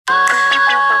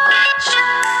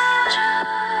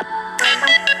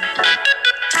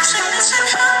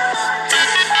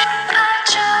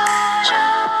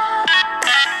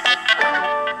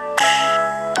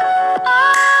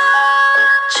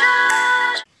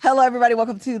Hello, everybody.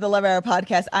 Welcome to the Love Hour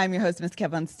podcast. I'm your host, Miss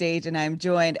Kev on Stage, and I'm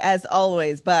joined, as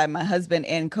always, by my husband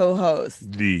and co-host,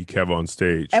 the Kev on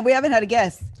Stage. And we haven't had a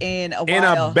guest in a while. In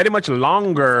a very much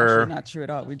longer. That's not true at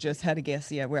all. We just had a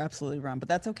guest. Yeah, we're absolutely wrong, but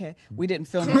that's okay. We didn't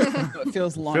film it, so it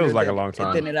feels longer. Feels like a long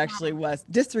time than it actually was.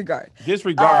 Disregard,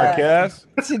 Kev.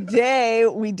 Today,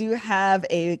 we do have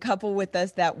a couple with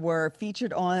us that were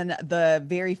featured on the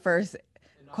very first,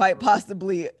 quite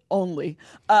possibly only,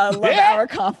 Love Hour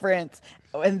conference.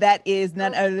 And that is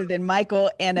none other than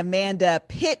Michael and Amanda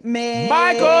Pittman.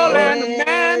 Michael and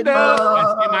Amanda.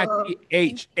 That's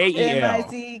M-I-C-H-A-E-L.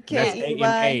 M-I-C-K-E-Y. That's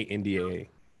A-M-A-N-D-A.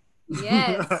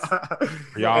 Yes.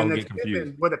 Y'all get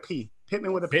confused. Pittman with a P.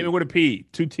 Pittman with a P. Pittman with a P.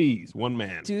 2 T's. One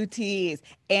man. 2 T's.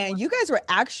 And you guys were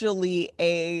actually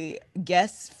a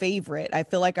guest favorite. I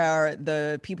feel like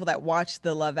the people that watched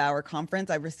the Love Hour conference,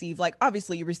 I received, like,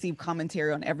 obviously you received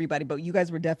commentary on everybody, but you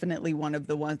guys were definitely one of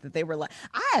the ones that they were like,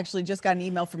 I actually just got an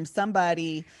email from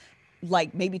somebody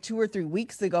like maybe 2 or 3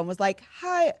 weeks ago and was like,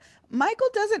 hi, Michael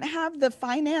doesn't have the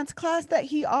finance class that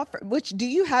he offered, which, do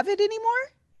you have it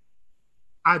anymore?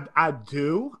 I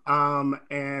do.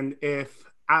 And if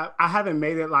I haven't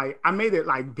made it I made it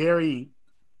very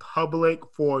public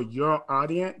for your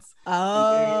audience.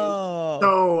 Oh.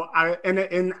 So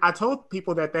I told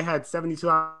people that they had 72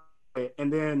 hours,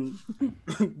 and then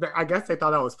I guess they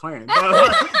thought I was playing.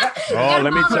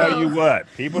 Let me tell you what.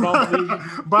 People don't believe you.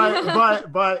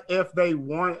 But if they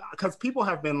want, because people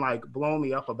have been blowing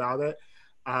me up about it,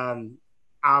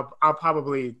 I'll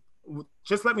probably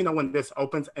just let me know when this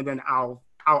opens, and then I'll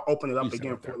open it up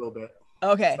again for a little bit.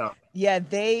 Okay. So. Yeah,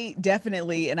 they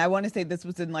definitely, and I want to say this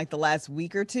was in the last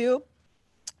week or two.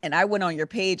 And I went on your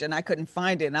page and I couldn't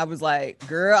find it. And I was like,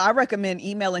 girl, I recommend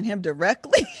emailing him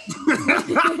directly.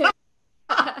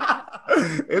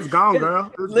 It's gone,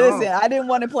 girl. Listen, I didn't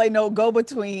want to play no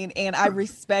go-between. And I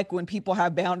respect when people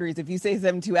have boundaries. If you say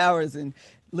 72 hours and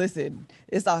listen,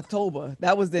 it's October.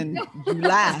 That was in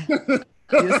July.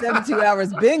 Your 72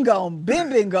 hours been gone,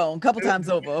 a couple times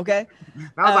over, okay?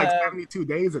 That was 72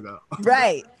 days ago.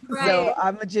 Right. So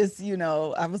I'm just,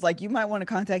 I was like, you might want to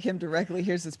contact him directly.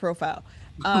 Here's his profile.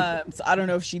 So I don't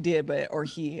know if she did, or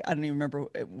he, I don't even remember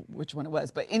which one it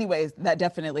was. But anyways, that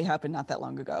definitely happened not that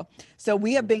long ago. So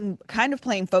we have been kind of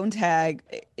playing phone tag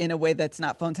in a way that's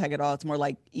not phone tag at all. It's more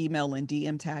like email and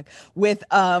DM tag with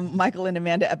Michael and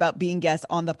Amanda about being guests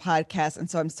on the podcast. And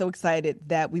so I'm so excited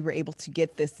that we were able to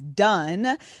get this done.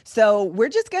 So we're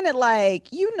just going to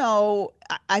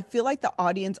I feel like the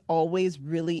audience always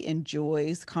really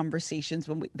enjoys conversations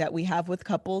that we have with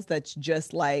couples that's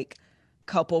just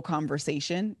couple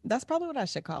conversation. That's probably what I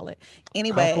should call it.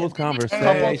 Anyway, couple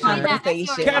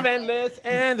conversation. Kevin Liz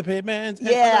and the Pittmans.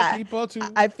 Yeah, people too.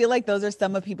 I feel like those are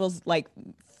some of people's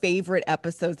favorite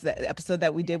episodes. The episode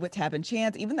that we did with Tab and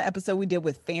Chance, even the episode we did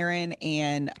with Farron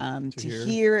and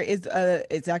Tahir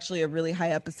is actually a really high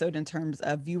episode in terms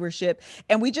of viewership.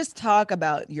 And we just talk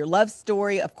about your love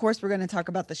story. Of course, we're going to talk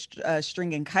about the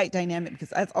string and kite dynamic because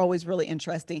that's always really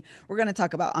interesting. We're going to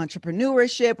talk about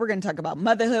entrepreneurship. We're going to talk about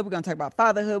motherhood. We're going to talk about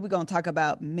fatherhood. We're going to talk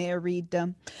about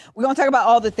marrieddom. We're going to talk about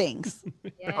all the things.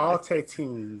 Yes. All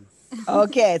 13.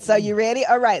 Okay, so you ready?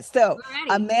 All right, so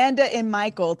Amanda and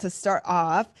Michael, to start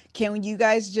off, can you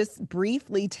guys just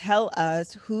briefly tell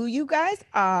us who you guys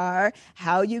are,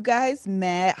 how you guys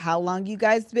met, how long you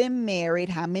guys been married,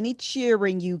 how many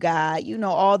children you got,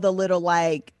 all the little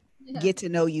get to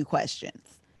know you questions.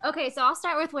 Okay, so I'll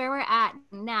start with where we're at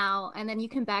now, and then you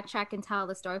can backtrack and tell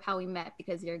the story of how we met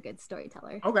because you're a good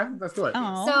storyteller. Okay, let's do it.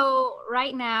 Aww. So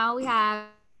right now we have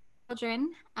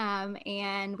children,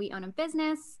 and we own a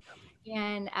business.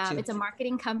 And it's a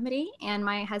marketing company, and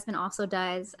my husband also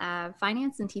does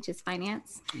finance and teaches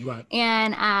finance. Right.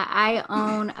 And I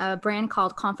own a brand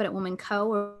called Confident Woman Co.,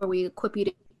 where we equip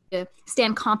you to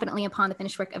stand confidently upon the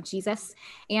finished work of Jesus.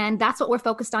 And that's what we're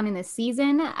focused on in this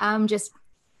season, just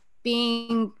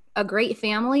being a great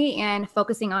family and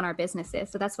focusing on our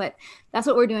businesses. So that's what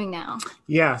we're doing now.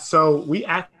 Yeah. So we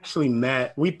actually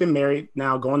met. We've been married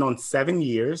now going on 7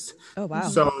 years. Oh, wow.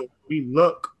 So we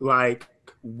look like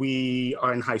we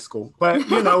are in high school, but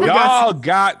y'all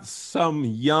got some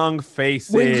young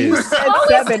faces. When you said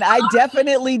 7, I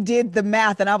definitely did the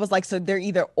math, and I was like, so they're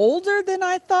either older than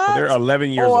I thought, they're 11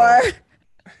 years old.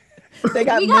 They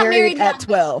got married at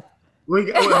 12.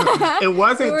 It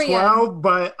wasn't 12,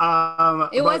 but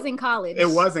it was in college. It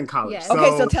was in college. Yes.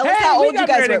 Okay, so tell us how old you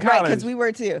guys were, right? Because we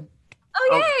were too.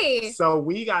 Oh, yay! So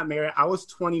we got married. I was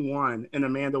 21 and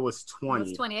Amanda was 20. I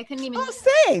was 20. I couldn't even. Oh,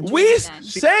 same. We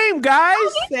same guys.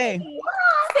 Same.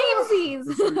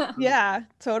 Samesies. Yeah,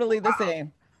 totally the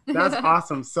same. That's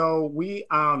awesome. So we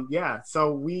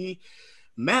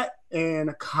met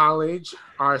in college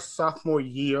our sophomore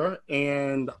year,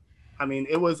 and I mean,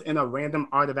 it was in a random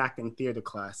art of acting theater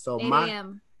class. So 8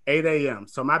 a.m. 8 a.m.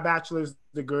 So my bachelor's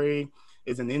degree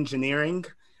is in engineering.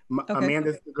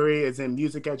 Amanda's degree is in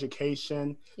music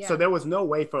education. Yeah. So there was no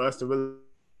way for us to really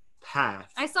pass.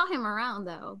 I saw him around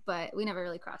though, but we never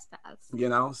really crossed paths. You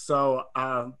know, so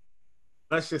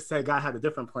let's just say God had a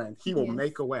different plan. He will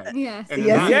make a way. Yes. And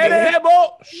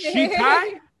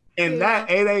in that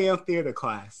 8 a.m. theater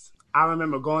class, I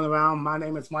remember going around, my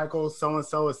name is Michael,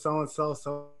 so-and-so is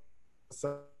so-and-so,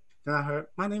 so. Then I heard,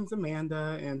 my name's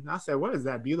Amanda. And I said, where is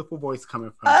that beautiful voice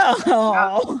coming from?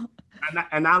 Oh.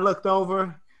 And I looked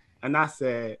over and I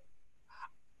said,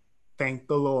 thank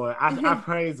the Lord. I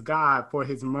praise God for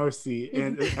his mercy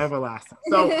and everlasting.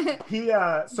 So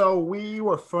so we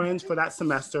were friends for that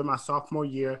semester, my sophomore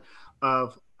year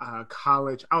of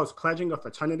college. I was pledging a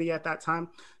fraternity at that time.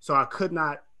 So I could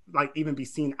not like even be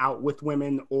seen out with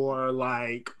women or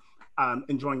like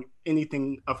enjoying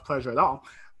anything of pleasure at all.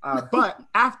 But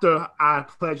after I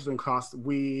pledged and crossed,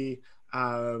 we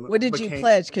what did you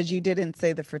pledge? Because you didn't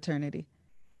say the fraternity.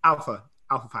 Alpha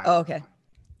Phi. Oh, okay.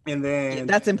 And then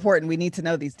that's important. We need to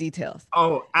know these details.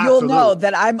 Oh, absolutely. You'll know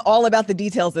that I'm all about the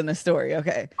details in the story.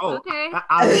 Okay. Oh, okay.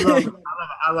 I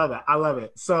love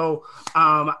it. So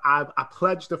I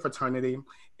pledged the fraternity,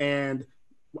 and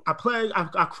I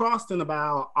crossed in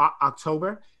about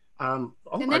October. And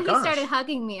then he started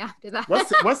hugging me after that.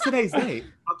 What's today's date?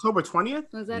 October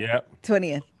 20th? Was that? Yeah.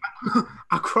 20th.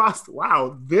 I crossed,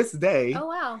 this day.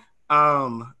 Oh,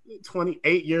 wow.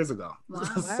 28 years ago. Wow.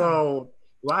 So,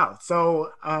 wow.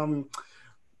 So,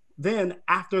 then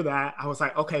after that, I was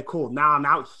like, okay, cool. Now I'm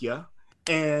out here.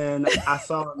 And I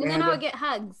saw Amanda. And then I would get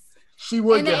hugs. She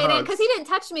would get hugs. Because he didn't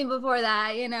touch me before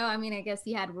that, you know. I mean, I guess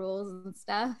he had rules and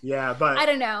stuff. Yeah, but I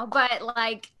don't know. But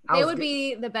like, they would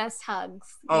be the best hugs.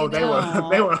 Oh, they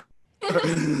were.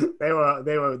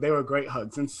 They were great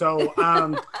hugs. And so,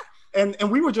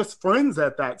 and we were just friends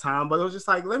at that time. But it was just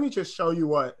like, let me just show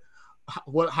you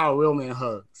how a real man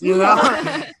hugs, you know.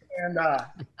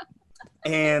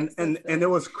 and it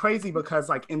was crazy because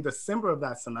like in December of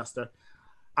that semester,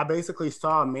 I basically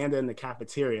saw Amanda in the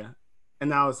cafeteria.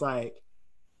 And I was like,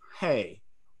 hey,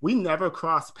 we never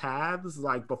crossed paths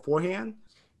like beforehand,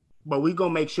 but we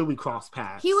gonna make sure we cross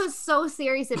paths. He was so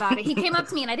serious about it. He came up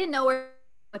to me and I didn't know where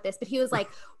with this, but he was like,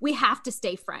 we have to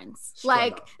stay friends.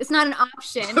 Like, it's not an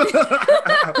option.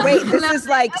 Wait,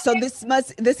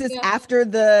 this is after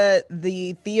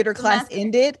the theater class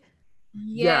ended?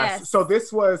 Yes. So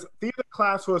this was, theater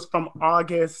class was from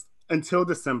August until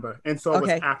December. And so it was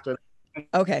after.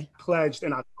 Okay. Pledged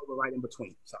in October, right in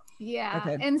between. So yeah.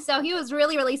 Okay. And so he was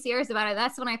really, really serious about it.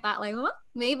 That's when I thought like, well,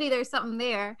 maybe there's something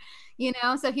there, you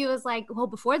know? So he was like, well,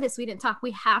 before this, we didn't talk.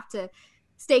 We have to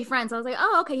stay friends. I was like,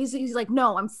 oh, okay. He's like,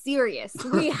 no, I'm serious.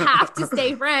 We have to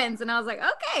stay friends. And I was like,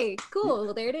 okay, cool.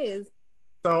 Well, there it is.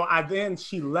 So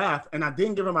she left and I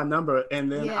didn't give her my number.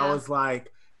 And then I was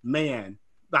like, man,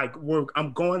 like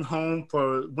I'm going home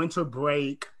for winter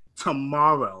break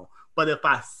tomorrow. But if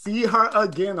I see her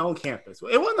again on campus,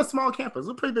 it wasn't a small campus, it was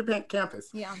a pretty big campus.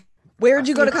 Yeah. Where did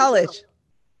you go to college?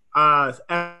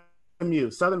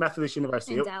 SMU, Southern Methodist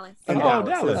University. In Dallas.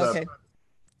 Dallas. Okay.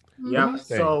 Yeah.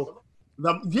 So,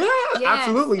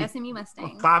 absolutely. SMU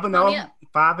Mustangs. 5-0,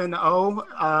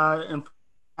 5-0, and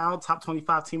now top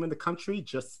 25 team in the country.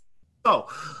 Just so,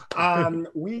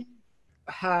 we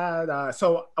had.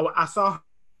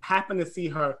 Happened to see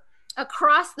her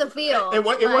across the field. It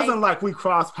wasn't like we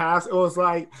crossed paths. It was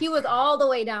like he was all the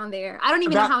way down there. I don't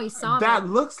even know how he saw me. That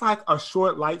looks like a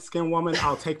short, light-skinned woman.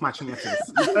 I'll take my chances.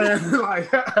 There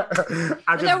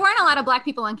weren't a lot of Black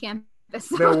people on campus.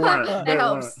 So there weren't. That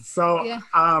helps. So,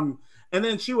 and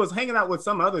then she was hanging out with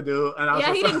some other dude, and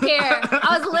he didn't care.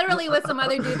 I was literally with some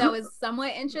other dude that was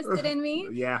somewhat interested in me.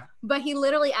 Yeah. But he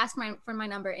literally asked for my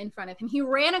number in front of him. He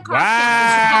ran across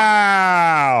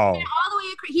campus. All the way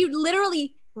across. He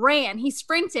literally ran. He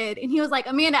sprinted, and he was like,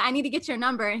 "Amanda, I need to get your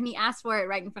number." And he asked for it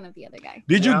right in front of the other guy.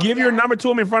 Did you give your number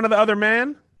to him in front of the other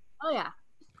man? Oh yeah.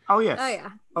 Oh yes. Oh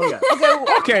yeah. Oh yeah.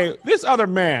 Okay. This other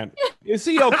man, is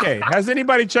he okay? Has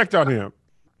anybody checked on him?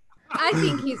 I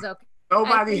think he's okay.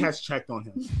 Nobody has checked on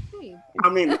him. I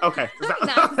mean, okay.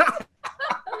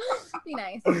 Be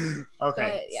nice. Okay.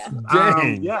 But, yeah.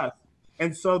 Dang. Yes.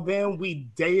 And so then we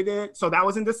dated. So that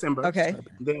was in December. Okay.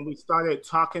 Then we started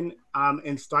talking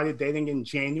and started dating in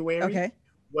January. Okay.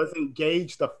 was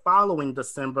engaged the following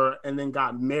December, and then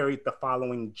got married the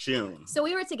following June. So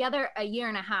we were together a year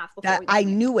and a half before That we got I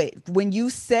married. knew it. When you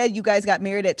said you guys got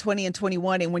married at 20 and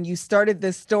 21, and when you started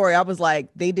this story, I was like,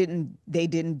 they didn't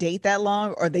date that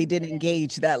long, or they didn't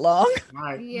engage that long.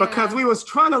 Right. Yeah. Because we was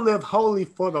trying to live holy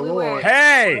for the We Lord. were.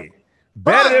 Hey,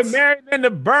 better to marry than to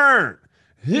burn.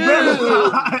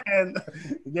 And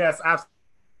yes, absolutely.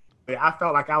 I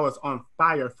felt like I was on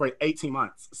fire for 18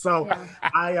 months. So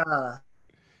Yeah.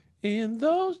 In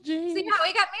those jeans. So yeah,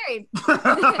 we got married.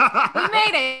 We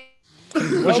made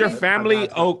it. What's your family?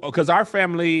 Oh, because our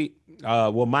family,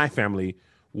 my family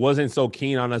wasn't so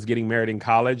keen on us getting married in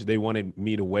college. They wanted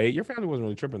me to wait. Your family wasn't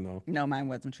really tripping though. No, mine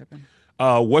wasn't tripping.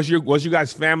 Was you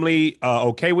guys' family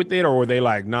okay with it, or were they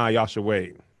like, nah, y'all should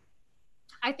wait?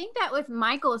 I think that with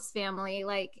Michael's family,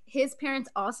 like his parents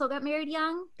also got married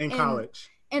young in college.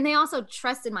 And they also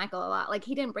trusted Michael a lot. Like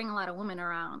he didn't bring a lot of women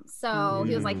around. So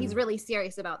he was like, he's really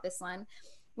serious about this one.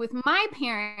 With my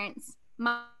parents,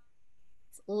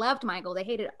 loved Michael. They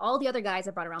hated all the other guys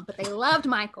I brought around, but they loved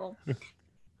Michael.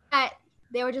 But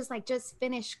they were just like, just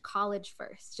finish college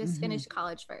first. Just finish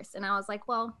college first. And I was like,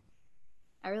 well,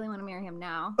 I really want to marry him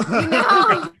now. You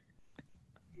know?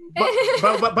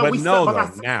 but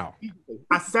now.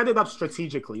 I set it up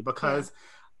strategically because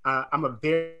I'm a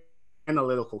very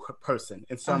analytical person.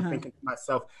 And so I'm thinking to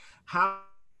myself, how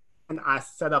can I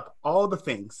set up all the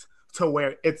things to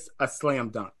where it's a slam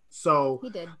dunk? So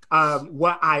he did.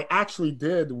 What I actually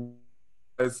did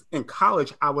was in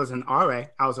college, I was an RA.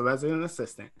 I was a resident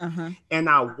assistant. And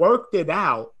I worked it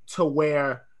out to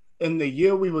where in the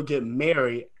year we would get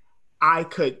married, I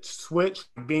could switch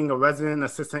being a resident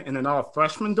assistant in an all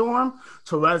freshman dorm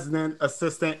to resident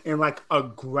assistant in like a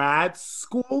grad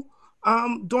school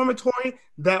dormitory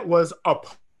that was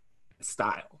apartment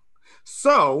style.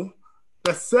 So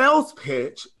the sales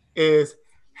pitch is,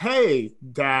 hey,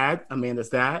 Dad, Amanda's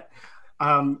dad,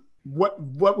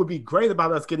 what would be great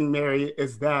about us getting married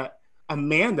is that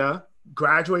Amanda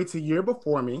graduates a year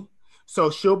before me, so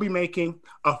she'll be making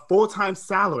a full-time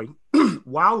salary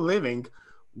while living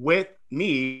with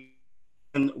me.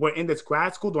 And we're in this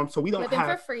grad school dorm, so we don't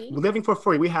living for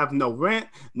free. We have no rent,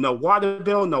 no water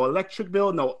bill, no electric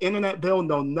bill, no internet bill,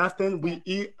 no nothing. We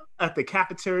eat at the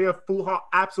cafeteria, food hall,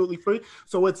 absolutely free.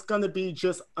 So it's going to be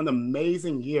just an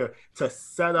amazing year to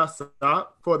set us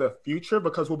up for the future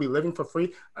because we'll be living for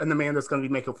free, and Amanda's going to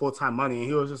be making full-time money. And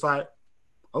he was just like,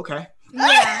 okay.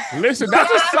 Yeah. Listen,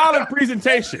 that's a solid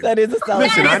presentation. That is a solid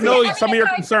Listen, I know some of your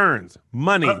concerns.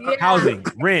 Money, housing,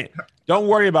 rent. Don't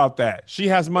worry about that. She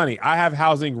has money. I have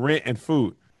housing, rent, and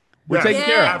food. We're taking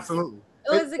care of it. Absolutely.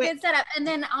 It was a good setup. And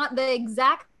then on the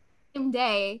exact same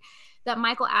day that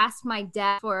Michael asked my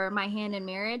dad for my hand in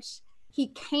marriage, he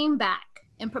came back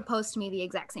and proposed to me the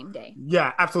exact same day.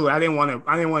 Yeah, absolutely. I didn't want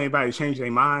anybody to change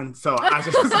their mind. So I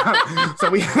just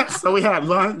so we had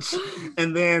lunch,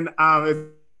 and then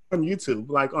on YouTube,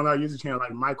 like on our YouTube channel,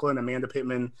 like Michael and Amanda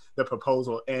Pittman, the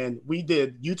proposal, and we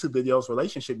did YouTube videos,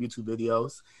 relationship YouTube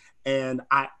videos, and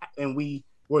we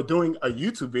were doing a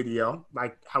YouTube video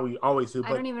like how we always do. I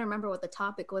don't even remember what the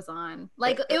topic was on.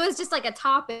 Like it was just like a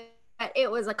topic.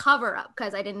 It was a cover up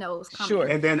because I didn't know it was coming. Sure.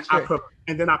 And then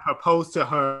I proposed to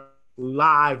her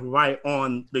live right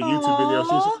on the YouTube video.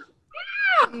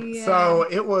 So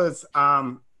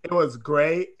it was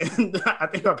great. And I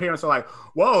think our parents are like,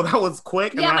 whoa, that was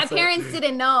quick. Yeah, my parents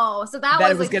didn't know. So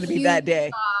that was going to be that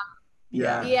day.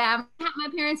 Yeah. My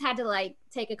parents had to like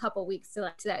take a couple weeks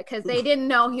to that because they didn't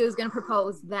know he was going to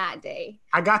propose that day.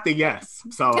 I got the yes.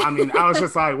 So, I mean, I was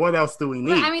just like, what else do we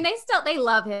need? But, I mean, they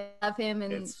love him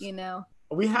and, you know.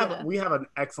 We have an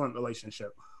excellent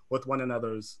relationship with one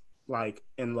another's like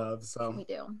in love. So we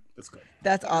do. It's good.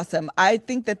 That's awesome. I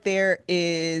think that there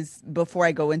is, before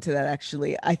I go into that,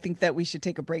 actually, I think that we should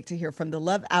take a break to hear from the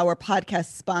Love Hour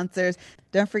podcast sponsors.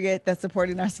 Don't forget that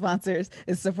supporting our sponsors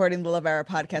is supporting the Love Hour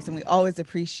podcast. And we always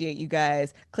appreciate you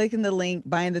guys clicking the link,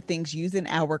 buying the things, using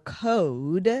our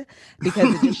code,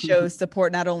 because it just shows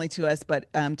support not only to us, but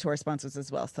to our sponsors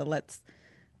as well. So let's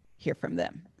hear from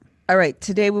them. All right,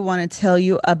 today we want to tell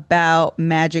you about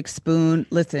Magic Spoon.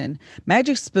 Listen,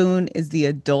 Magic Spoon is the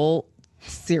adult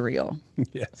cereal.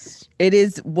 Yes. It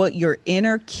is what your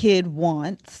inner kid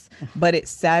wants, but it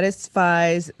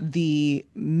satisfies the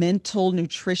mental,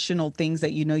 nutritional things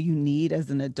that you know you need as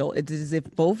an adult. It's as if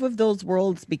both of those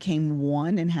worlds became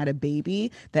one and had a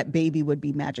baby. That baby would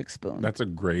be Magic Spoon. That's a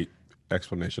great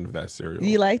explanation of that cereal.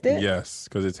 You liked it? Yes,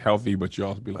 because it's healthy, but you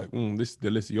also be like, this is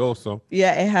delicioso.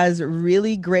 Yeah, it has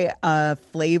really great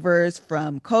flavors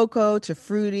from cocoa to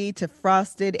fruity to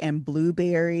frosted and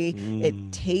blueberry.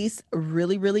 It tastes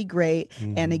really, really great.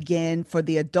 And again, for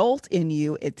the adult in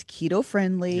you, it's keto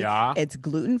friendly. Yeah. It's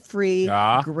gluten free,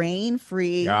 Yeah. grain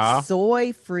free, Yeah.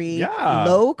 soy free, Yeah.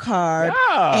 low carb,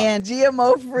 Yeah. and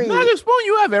GMO free. Magic Spoon,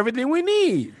 you have everything we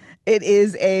need. It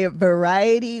is a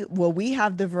variety. Well, we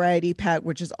have the variety pack,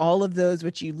 which is all of those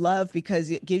which you love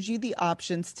because it gives you the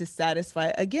options to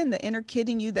satisfy, again, the inner kid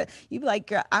in you that you be like,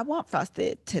 girl, I want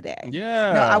frosted today.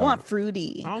 Yeah. No, I want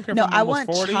fruity. I don't care if No, I'm I almost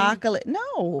want 40. chocolate.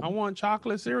 No. I want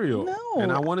chocolate cereal. No.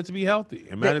 And I want it to be healthy.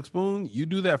 And Magic Spoon, you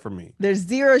do that for me. There's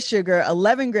 0 sugar,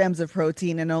 11 grams of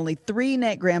protein, and only 3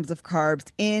 net grams of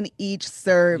carbs in each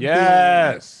serving.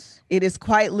 Yes. It is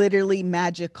quite literally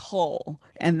magical,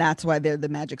 and that's why they're the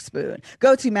Magic Spoon.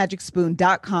 Go to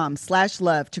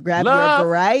magicspoon.com/love to grab your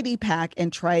variety pack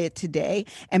and try it today.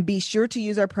 And be sure to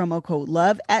use our promo code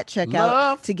LOVE at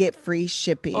checkout to get free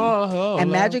shipping.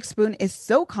 And Magic Spoon is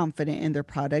so confident in their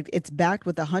product, it's backed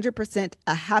with 100%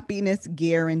 a happiness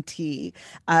guarantee.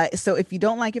 So if you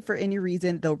don't like it for any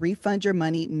reason, they'll refund your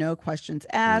money, no questions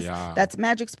asked. Yeah. That's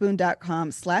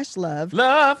magicspoon.com/love.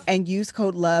 Love. And use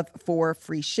code LOVE for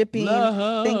free shipping.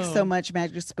 Love. Thanks so much,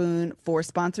 Magic Spoon, for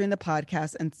sponsoring the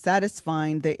podcast and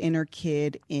satisfying the inner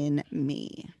kid in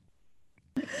me.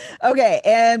 Okay,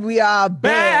 and we are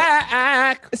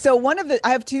back. So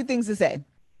I have 2 things to say.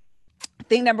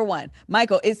 Thing number 1,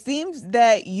 Michael, it seems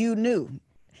that you knew.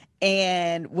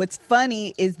 And what's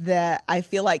funny is that I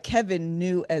feel like Kevin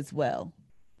knew as well.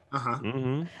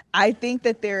 I think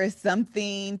that there is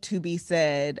something to be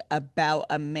said about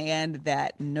a man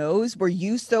that knows. Were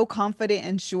you so confident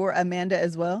and sure, Amanda,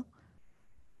 as well?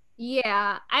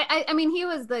 Yeah, I mean, he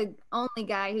was the only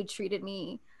guy who treated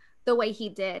me the way he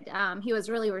did. He was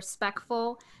really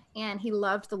respectful and he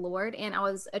loved the Lord, and I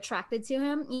was attracted to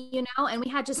him, and we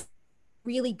had just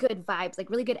really good vibes, like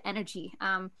really good energy.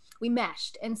 We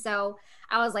meshed. And so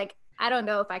I was like, I don't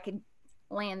know if I could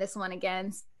land this one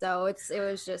again. So it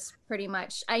was just pretty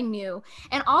much, I knew.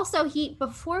 And also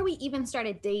before we even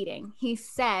started dating, he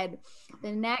said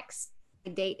the next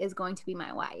date is going to be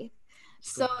my wife.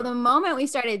 So the moment we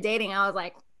started dating, I was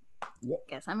like,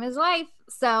 guess I'm his wife.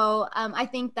 So I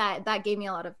think that gave me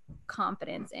a lot of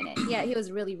confidence in it. Yeah, he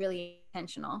was really, really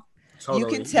intentional. Totally. You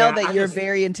can tell that you're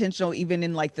very intentional, even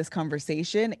in like this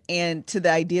conversation, and to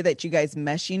the idea that you guys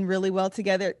meshing really well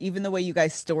together. Even the way you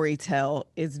guys story tell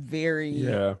is very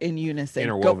in unison,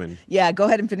 interwoven. Go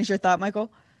ahead and finish your thought,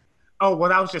 Michael. Oh,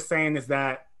 what I was just saying is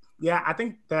that, I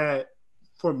think that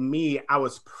for me, I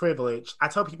was privileged. I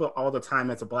tell people all the time,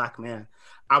 as a Black man,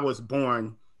 I was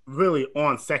born really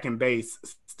on second base,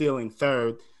 stealing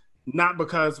third, not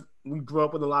because we grew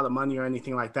up with a lot of money or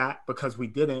anything like that, because we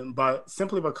didn't, but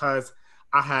simply because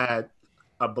I had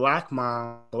a Black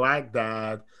mom, Black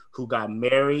dad who got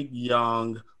married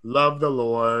young, loved the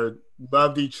Lord,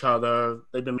 loved each other.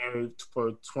 They've been married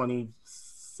for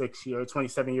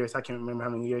 27 years. I can't remember how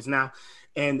many years now.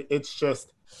 And it's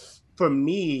just, for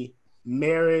me,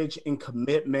 marriage and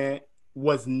commitment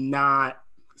was not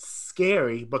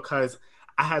scary because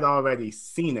I had already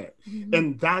seen it. Mm-hmm.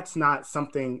 And that's not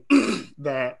something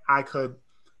that I could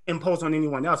impose on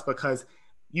anyone else, because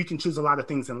you can choose a lot of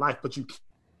things in life, but you can't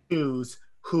choose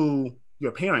who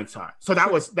your parents are. So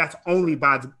that's only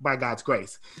by God's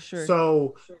grace. Sure.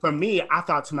 So for me, I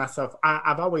thought to myself,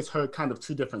 I've always heard kind of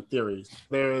 2 different theories.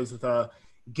 There is the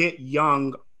get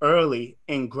young early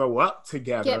and grow up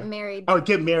together. Get married young.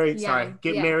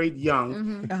 Get married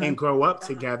young and grow up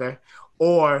together.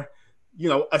 Or,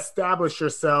 establish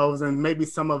yourselves, and maybe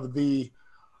some of the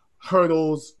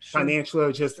hurdles financially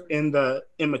or just in the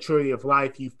immaturity of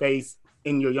life you face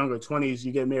in your younger 20s,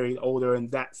 you get married older and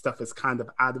that stuff is kind of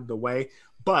out of the way,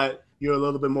 but you're a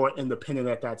little bit more independent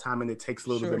at that time and it takes a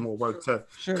little bit more work to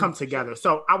come together.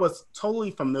 So I was totally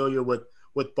familiar with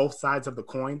both sides of the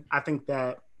coin. I think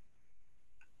that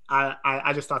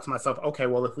I just thought to myself, okay,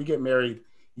 well, if we get married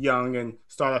young and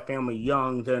start a family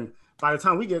young, then by the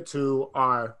time we get to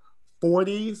our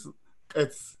 40s,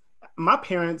 my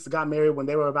parents got married when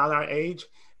they were about our age,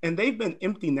 and they've been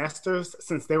empty nesters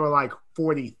since they were like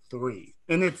 43.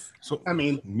 And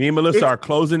me and Melissa are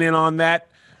closing in on that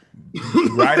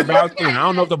right about then.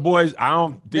 I don't know if I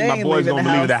don't think my boys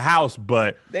gonna leave the house,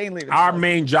 but our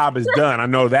main job is done. I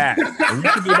know that. And you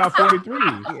should be about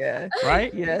 43. Yeah.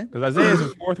 Right? Yeah. Because Isaiah's in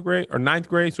 4th grade or 9th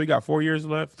grade, so he got 4 years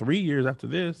left, 3 years after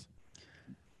this.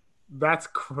 That's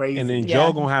crazy. And then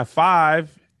Joe gonna have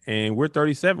 5. and we're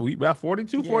 37. We about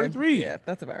 42, 43. Yeah,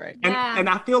 that's about right. And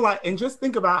I feel like, and just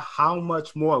think about how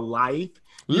much more life.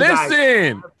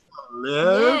 Listen.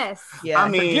 Live. Yes. I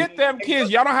mean, forget them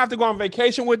kids. Y'all don't have to go on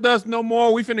vacation with us no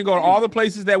more. We finna go to all the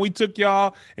places that we took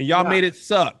y'all, and y'all made it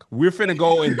suck. We're finna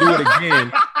go and do it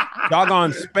again. Y'all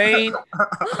gone Spain.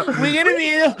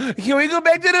 Can we go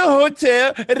back to the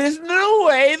hotel? There's no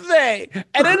way they.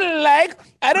 I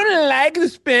don't like the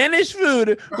Spanish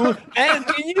food.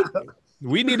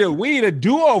 We need a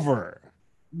do-over.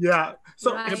 Yeah.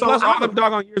 So, Right. Plus all them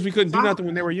doggone years we couldn't do nothing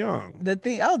when they were young. The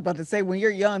thing I was about to say, when you're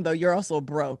young though, you're also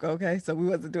broke. Okay, so we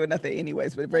wasn't doing nothing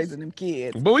anyways, but raising them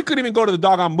kids. But we couldn't even go to the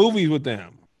doggone movies with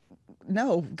them.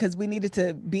 No, because we needed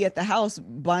to be at the house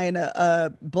buying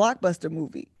a Blockbuster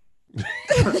movie.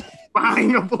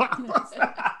 Buying a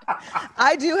Blockbuster.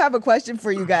 I do have a question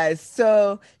for you guys.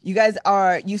 So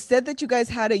you said that you guys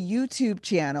had a YouTube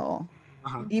channel,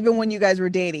 even when you guys were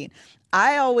dating.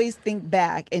 I always think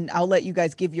back, and I'll let you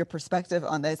guys give your perspective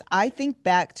on this. I think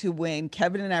back to when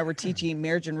Kevin and I were teaching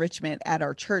marriage enrichment at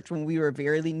our church when we were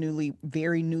very newly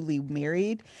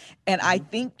married. And I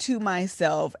think to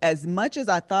myself, as much as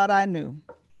I thought I knew,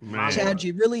 Chad,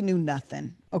 you really knew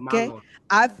nothing. Okay.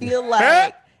 I feel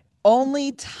like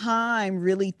only time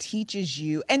really teaches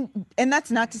you, and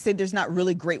that's not to say there's not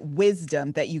really great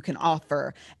wisdom that you can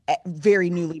offer at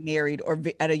very newly married or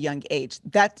at a young age.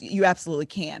 That you absolutely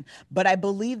can, but I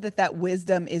believe that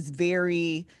wisdom is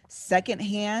very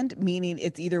secondhand, meaning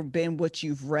it's either been what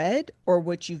you've read or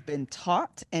what you've been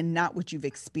taught and not what you've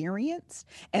experienced.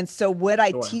 And so what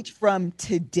I teach from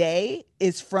today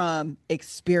is from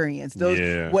experience.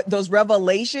 Those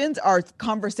revelations are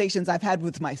conversations I've had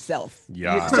with myself.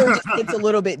 Yeah. So it's a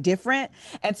little bit different.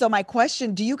 And so my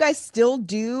question, do you guys still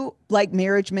do like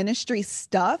marriage ministry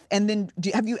stuff? And then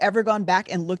have you ever gone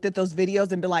back and looked at those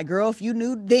videos and been like, girl, if you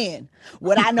knew then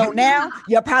what I know now,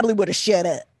 you probably would have shut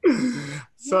up.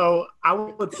 So I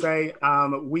would say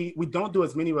we don't do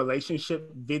as many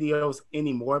relationship videos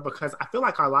anymore because I feel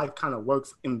like our life kind of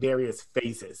works in various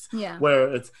phases. Yeah.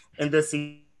 Where it's in this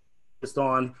season focused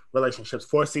on relationships.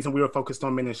 4th season we were focused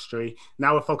on ministry.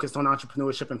 Now we're focused on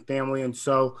entrepreneurship and family, and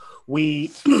so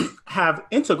we have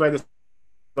integrated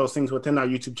those things within our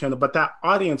YouTube channel. But that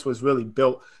audience was really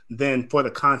built then for the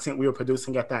content we were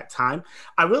producing at that time.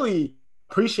 I really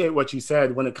appreciate what you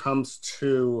said when it comes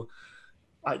to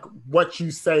like what you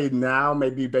say now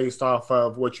may be based off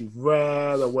of what you've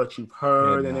read or what you've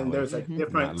heard. And then there's a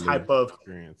different type of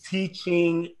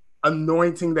teaching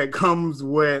anointing that comes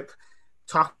with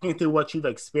talking through what you've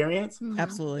experienced.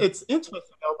 Absolutely. It's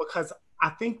interesting though, because I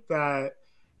think that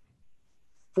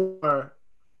for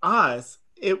us,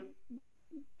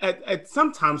 at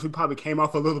sometimes we probably came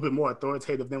off a little bit more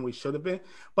authoritative than we should have been.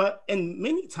 But in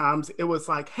many times it was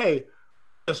like, hey,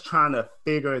 just trying to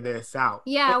figure this out.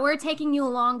 Yeah, we're taking you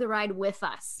along the ride with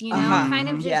us, kind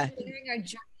of just sharing our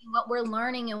journey, what we're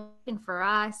learning and working for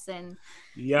us. And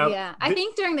I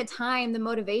think during the time, the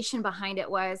motivation behind it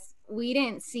was we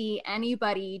didn't see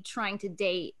anybody trying to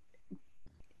date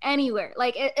anywhere,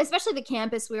 like especially the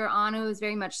campus we were on. It was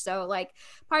very much so like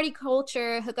party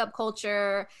culture, hookup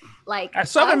culture, like at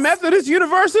Southern Methodist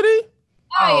University.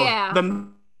 Oh yeah,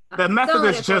 the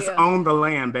Methodists just own the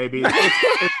land, baby.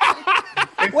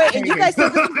 Wait, and you guys said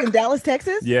this was in Dallas,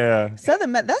 Texas? Yeah.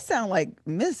 Southern that sounds like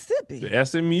Mississippi. The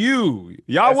SMU.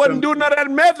 Y'all wasn't doing none of that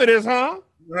Methodist, huh?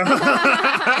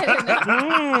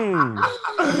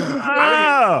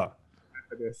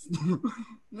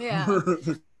 Yeah.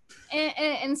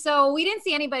 And so we didn't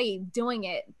see anybody doing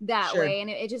it that way. And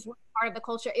it just was part of the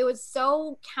culture. It was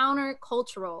so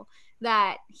countercultural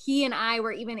that he and I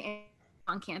were even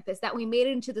on campus that we made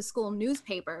it into the school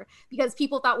newspaper because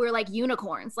people thought we were like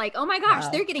unicorns. Like, oh my gosh,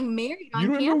 they're getting married on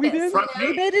campus.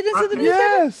 We made it into the newspaper?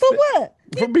 Yes. For what?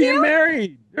 For being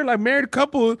married. They're like married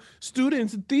couple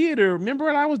students in theater. Remember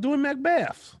when I was doing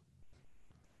Macbeth?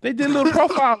 They did a little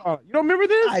profile on it. You don't remember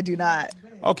this? I do not.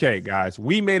 Okay, guys.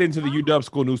 We made it into the UW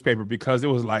school newspaper because it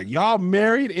was like, y'all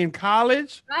married in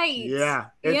college? Right. Yeah.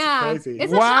 It's crazy.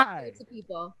 It's why? To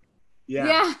people.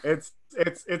 Yeah.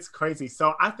 It's crazy.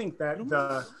 So I think that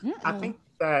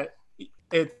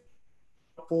it's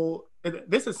full.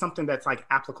 This is something that's like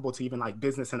applicable to even like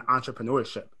business and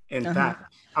entrepreneurship. In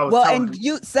fact, and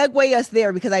you segue us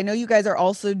there because I know you guys are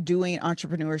also doing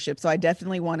entrepreneurship. So I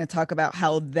definitely want to talk about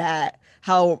how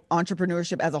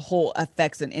entrepreneurship as a whole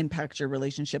affects and impacts your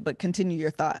relationship. But continue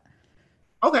your thought.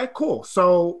 Okay, cool.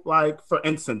 So like for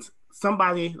instance,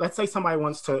 let's say somebody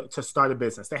wants to start a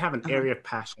business. They have an area of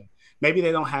passion. Maybe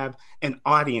they don't have an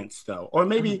audience though, or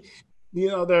maybe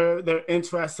they're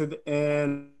interested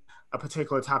in a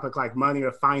particular topic like money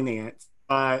or finance,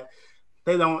 but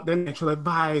they're an actual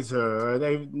advisor, or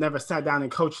they've never sat down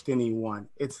and coached anyone.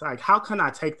 It's like, how can I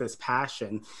take this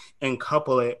passion and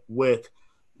couple it with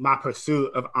my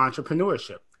pursuit of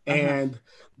entrepreneurship? And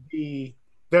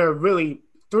there are really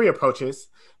three approaches.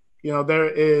 You know, there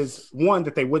is one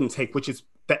that they wouldn't take, which is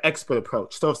the expert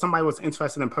approach. So if somebody was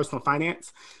interested in personal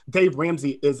finance, Dave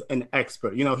Ramsey is an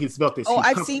expert. You know, he's built this. Oh,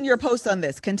 I've seen your post on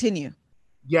this. Continue.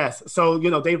 Yes. So, you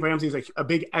know, Dave Ramsey is a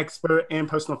big expert in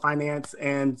personal finance.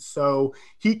 And so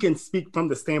he can speak from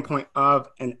the standpoint of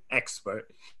an expert.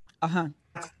 That's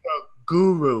the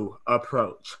guru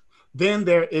approach. Then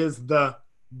there is the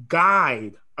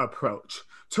guide approach,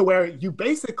 to where you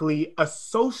basically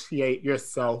associate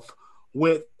yourself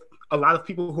with a lot of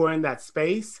people who are in that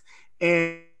space.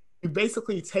 And you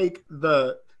basically take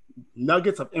the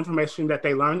nuggets of information that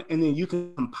they learn, and then you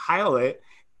can compile it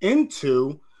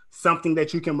into something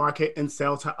that you can market and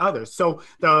sell to others. So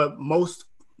the most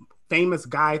famous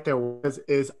guide there was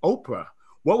is Oprah.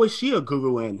 What was she a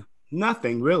guru in?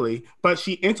 Nothing really, but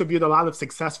she interviewed a lot of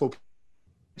successful people.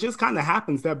 It just kind of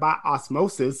happens that by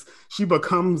osmosis, she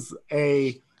becomes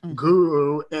a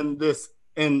guru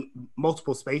in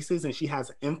multiple spaces, and she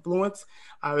has influence.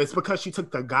 It's because she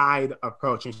took the guide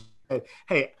approach, and she said,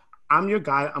 hey, I'm your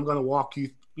guide. I'm going to walk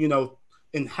you, you know,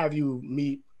 and have you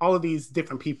meet all of these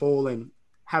different people and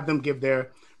have them give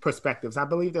their perspectives. I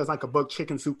believe there's like a book,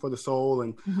 Chicken Soup for the Soul,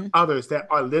 and others that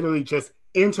are literally just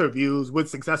interviews with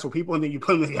successful people, and then you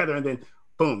put them together, and then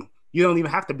boom, you don't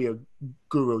even have to be a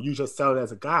guru. You just sell it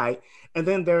as a guide. And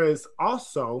then there is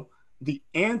also the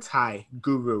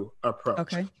anti-guru approach.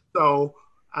 Okay. So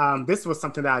this was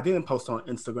something that I didn't post on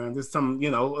Instagram. There's some, you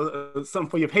know, something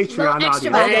for your Patreon audience.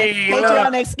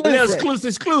 Patreon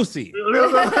Exclusive.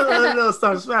 little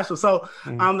something special. So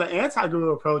the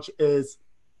anti-guru approach is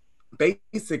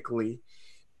basically,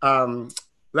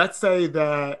 let's say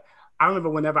that I remember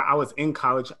whenever I was in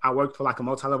college, I worked for like a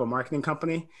multi-level marketing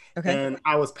company, and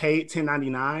I was paid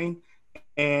 $10.99,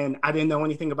 and I didn't know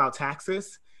anything about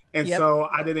taxes. And so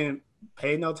I didn't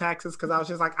pay no taxes because I was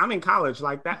just like, I'm in college,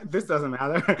 like that. This doesn't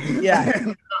matter.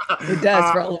 Yeah, it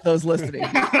does for all of those listening.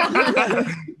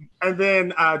 And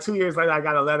then 2 years later, I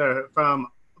got a letter from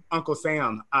Uncle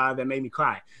Sam that made me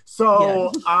cry.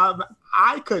 So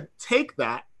I could take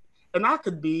that, and I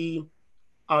could be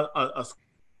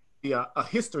a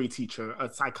history teacher,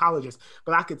 a psychologist,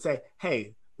 but I could say,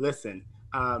 hey, listen,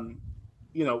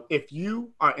 you know, if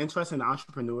you are interested in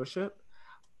entrepreneurship,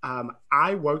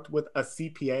 I worked with a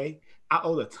CPA. I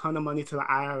owed a ton of money to the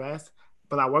IRS,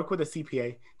 but I worked with a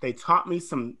CPA. They taught me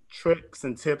some tricks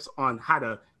and tips on how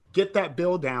to get that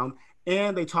bill down,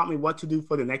 and they taught me what to do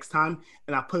for the next time.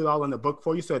 And I put it all in the book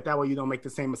for you, so that way you don't make the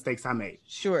same mistakes I made.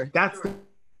 Sure. That's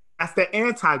the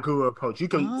anti-guru approach. You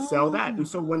can sell that. And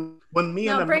so when me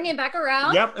and bring it back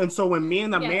around. Yep. And so when me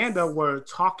and Amanda were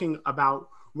talking about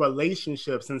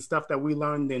relationships and stuff that we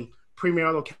learned in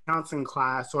premarital counseling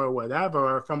class or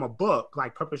whatever, or from a book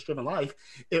like Purpose Driven Life,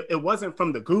 it wasn't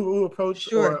from the guru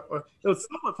approach, or it was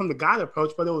somewhat from the guide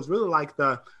approach, but it was really like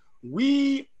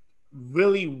we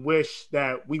really wish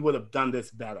that we would have done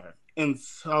this better. And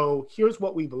so here's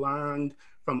what we've learned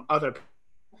from other people,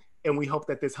 and we hope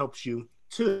that this helps you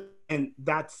too. And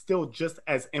that's still just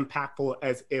as impactful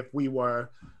as if we were,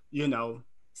 you know,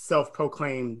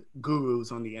 self-proclaimed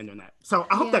gurus on the internet. So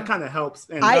I hope that kind of helps.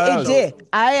 And it did.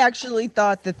 I actually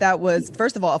thought that was,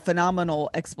 first of all, a phenomenal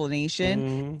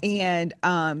explanation. And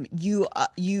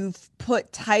you've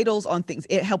put titles on things.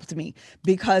 It helped me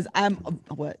because I'm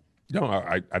what? No,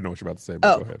 I know what you're about to say,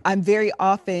 but go ahead. I'm very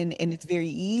often, and it's very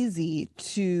easy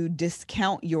to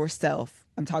discount yourself.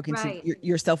 I'm talking to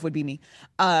yourself would be me.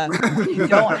 You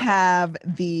don't have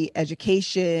the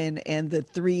education and the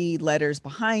 3 letters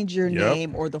behind your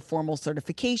name, or the formal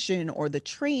certification or the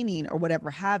training or whatever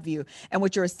have you. And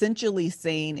what you're essentially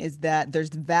saying is that there's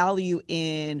value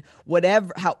in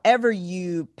however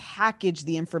you package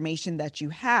the information that you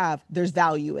have, there's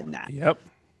value in that. Yep.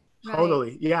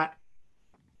 Totally. Yeah.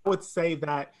 I would say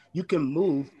that you can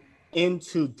move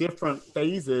into different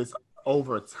phases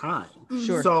over time.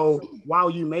 Sure. So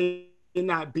while you may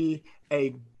not be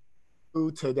a guru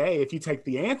today, if you take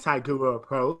the anti-guru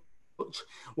approach,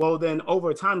 well, then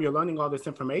over time, you're learning all this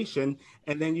information.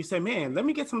 And then you say, man, let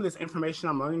me get some of this information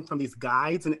I'm learning from these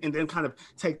guides, and then kind of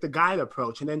take the guide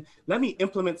approach. And then let me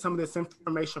implement some of this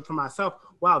information for myself.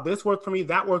 Wow, this worked for me.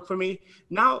 That worked for me.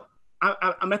 Now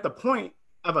I'm at the point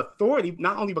of authority,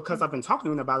 not only because I've been talking to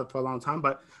them about it for a long time,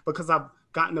 but because I've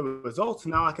gotten the results.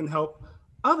 Now I can help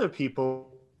other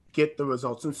people get the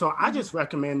results. And so I just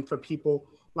recommend for people,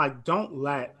 like, don't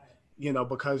let, you know,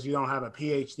 because you don't have a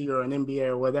PhD or an MBA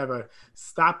or whatever,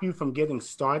 stop you from getting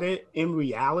started. In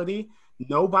reality,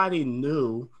 nobody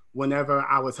knew whenever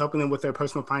I was helping them with their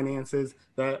personal finances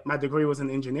that my degree was in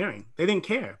engineering. They didn't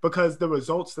care because the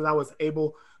results that I was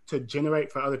able to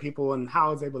generate for other people and how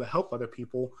I was able to help other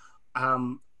people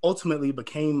ultimately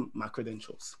became my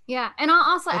credentials. Yeah. And I'll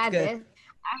also That's add good. this.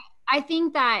 I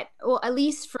think that, well, at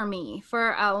least for me,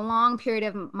 for a long period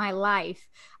of my life,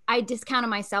 I discounted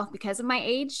myself because of my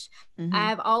age. Mhm.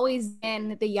 I've always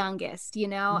been the youngest, you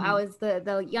know, I was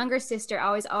the younger sister.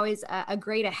 I was always a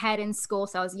grade ahead in school.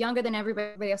 So I was younger than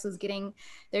everybody else was getting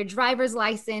their driver's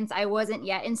license. I wasn't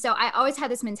yet. And so I always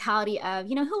had this mentality of,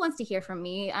 you know, who wants to hear from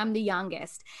me? I'm the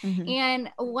youngest. Mhm.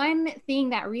 And one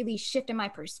thing that really shifted my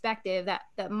perspective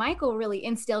that Michael really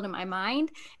instilled in my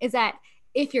mind is that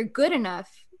if you're good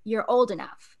enough, you're old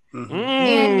enough.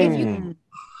 And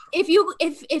if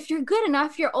you're good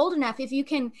enough, you're old enough. If you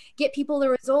can get people the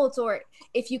results, or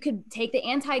if you could take the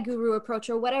anti-guru approach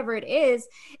or whatever it is,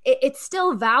 it's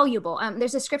still valuable.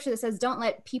 There's a scripture that says, don't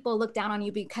let people look down on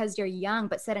you because you're young,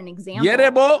 but set an example.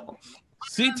 Yerebo,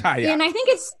 Sitaya. And I think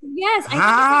it's, yes,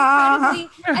 I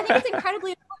think it's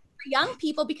incredibly important for young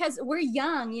people because we're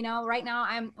young, you know. Right now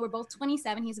we're both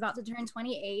 27. He's about to turn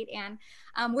 28, and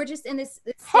we're just in this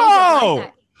stage of life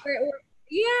that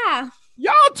yeah.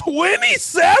 Y'all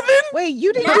 27? Wait,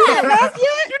 you didn't do that math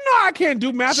yet? You know I can't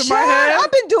do math in my Shut, head.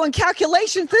 I've been doing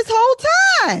calculations this whole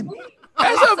time.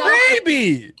 As a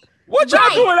baby. What y'all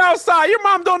doing outside? Your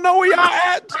mom don't know where y'all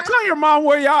at? Tell your mom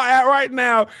where y'all at right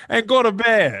now and go to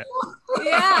bed.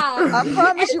 Yeah. I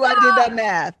promise you I did that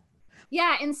math.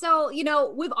 Yeah, and so, you know,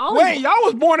 we've always... Wait, y'all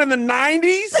was born in the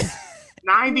 90s?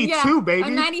 92,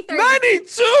 baby. 93.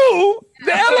 92?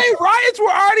 The LA riots were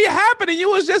already happening.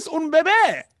 You was just un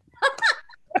bebé.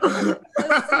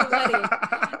 That's so funny.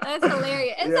 That's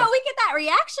hilarious. And so we get that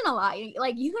reaction a lot.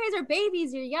 Like, you guys are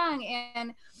babies, you're young.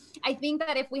 And I think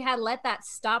that if we had let that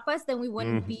stop us, then we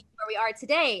wouldn't be where we are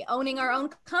today, owning our own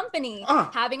company,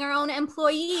 having our own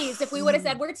employees. If we would have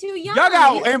said we're too young. Y'all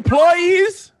got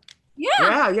employees?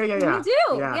 Yeah. We do.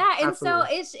 Yeah. And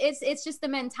absolutely. so it's just the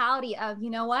mentality of,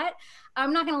 you know what?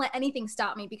 I'm not going to let anything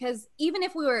stop me, because even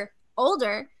if we were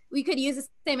older, we could use the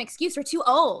same excuse, we're too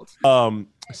old.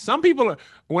 Some people,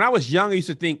 when I was young, I used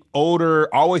to think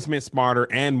older always meant smarter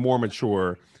and more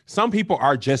mature. Some people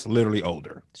are just literally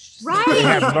older. Right. They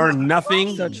have learned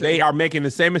nothing. So true. They are making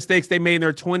the same mistakes they made in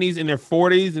their 20s and their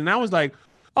 40s. And I was like,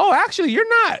 oh, actually, you're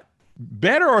not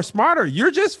better or smarter.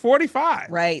 You're just 45.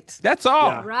 Right. That's all.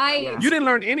 Yeah. Right. Yeah. You didn't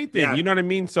learn anything. Yeah. You know what I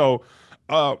mean? So,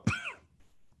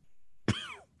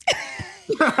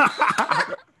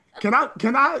 Can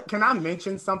I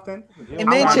mention something?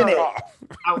 Mention it.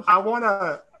 I want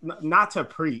to, not to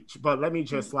preach, but let me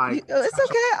just like It's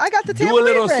okay. I got the do tambourine a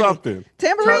little ready. something.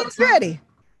 Tamborine's ready.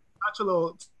 touch a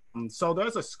little. So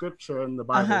there's a scripture in the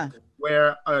Bible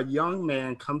where a young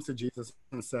man comes to Jesus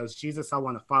and says, "Jesus, I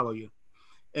want to follow you."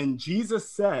 And Jesus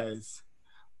says,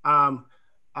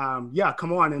 yeah,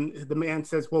 come on. And the man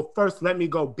says, "Well, first let me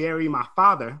go bury my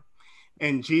father."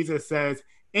 And Jesus says,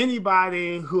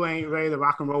 "Anybody who ain't ready to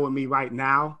rock and roll with me right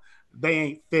now, they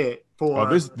ain't fit for." Oh,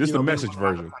 this is the message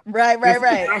version. Right.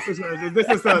 This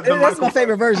is the That's my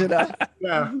favorite version though.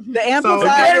 Yeah. The If amplified.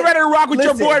 you ain't ready to rock with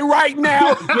Listen. your boy right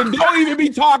now, then don't even be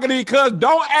talking to me, cuz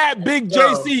don't add Big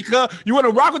JC, cuz you want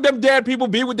to rock with them dead people,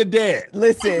 be with the dead.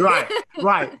 Listen. Right.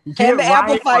 And Get the right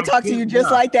amplified or talk to get you just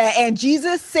left. like that. And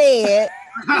Jesus said,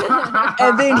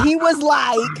 and then he was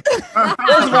like,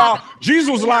 First of all, Jesus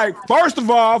was like, first of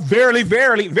all, verily,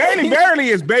 verily, verily, verily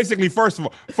is basically first of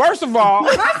all. First of all,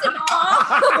 it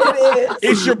is.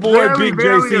 it's your boy Verily, Big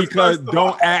verily JC, is cuz first of all.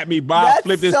 don't at me, Bob. That's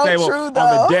Flip this so table true, on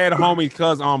though. the dead homie,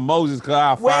 cuz on Moses, cuz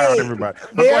I'll fire on Wait, everybody.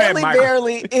 But go ahead, barely, Michael.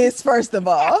 barely is first of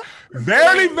all.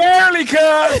 Verily, verily,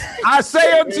 cuz I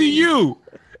say unto you,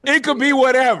 it could be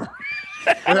whatever.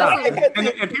 Yeah.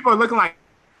 And people are looking like,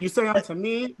 you say unto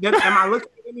me, then am I looking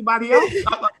at anybody else?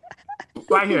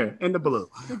 Right here in the blue.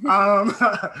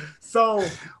 So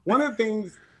one of the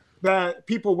things that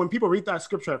when people read that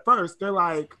scripture at first, they're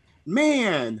like,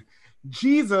 man,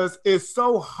 Jesus is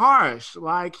so harsh.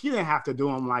 Like, he didn't have to do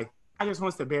him like, I just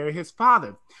wants to bury his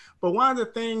father. But one of the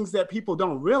things that people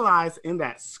don't realize in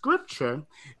that scripture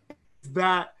is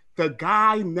that the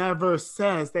guy never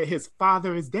says that his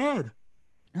father is dead.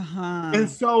 And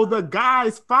so the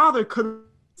guy's father could have been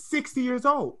 60 years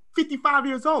old, 55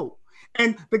 years old.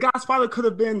 And the guy's father could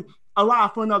have been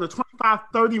alive for another 25,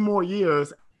 30 more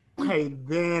years. Okay,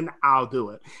 then I'll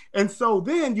do it. And so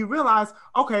then you realize,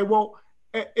 okay, well,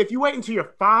 if you wait until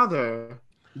your father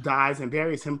dies and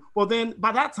buries him, well, then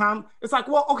by that time, it's like,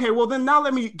 well, okay, well, then now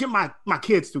let me get my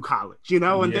kids through college, you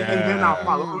know, and then I'll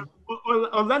follow.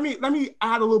 Or let me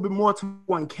add a little bit more to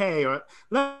 1K.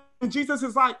 And Jesus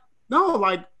is like, no,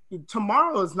 like,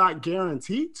 tomorrow is not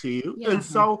guaranteed to you. Yeah. And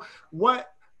so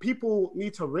what people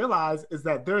need to realize is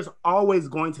that there's always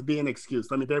going to be an excuse.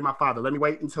 Let me bury my father. Let me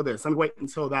wait until this. Let me wait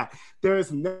until that. There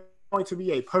is never going to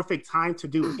be a perfect time to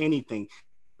do anything.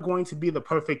 Going to be the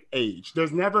perfect age.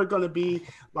 There's never going to be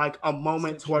like a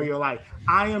moment where you're like,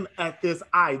 I am at this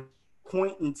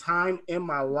point in time in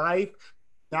my life.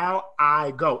 Now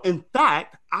I go. In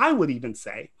fact, I would even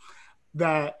say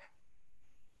that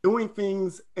doing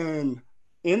things in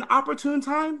inopportune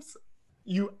times,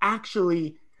 you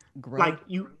actually grow. Like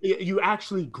you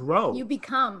actually grow. You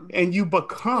become. And you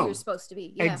become. Who you're supposed to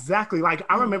be. Yeah. Exactly. Like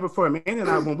I remember for Amanda and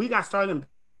I, when we got started,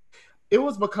 it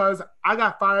was because I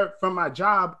got fired from my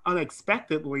job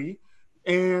unexpectedly.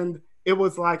 And it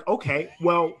was like, okay,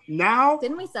 well now.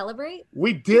 Didn't we celebrate?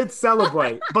 We did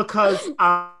celebrate because,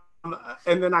 and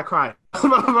then I cried.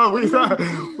 we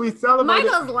celebrated.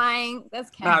 Michael's lying. That's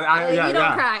cat. You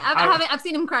don't cry. I've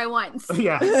seen him cry once.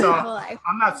 Yeah, so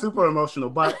I'm not super emotional,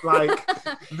 but like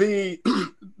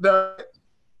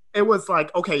it was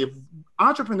like, okay, if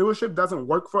entrepreneurship doesn't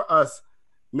work for us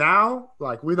now,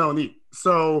 like we don't eat.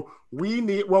 So we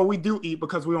do eat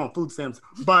because we're on food stamps,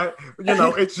 but you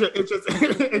know,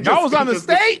 y'all was on the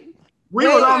state. We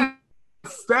were on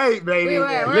state, baby.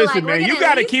 Listen, man, you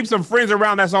got to keep some friends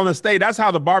around that's on the state. That's how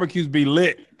the barbecues be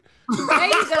lit.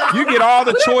 You get all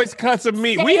the choice cuts of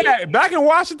meat. We had back in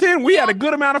Washington, we had a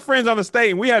good amount of friends on the state,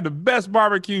 and we had the best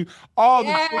barbecue. All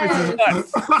the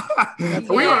choices cuts.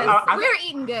 We were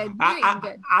eating good.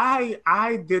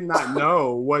 I did not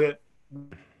know what it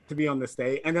to be on the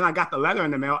state, and then I got the letter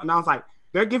in the mail, and I was like,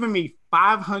 they're giving me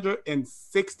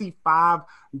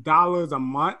 $565 a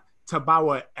month to buy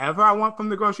whatever I want from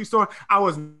the grocery store. I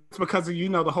was, because of,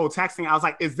 the whole tax thing, I was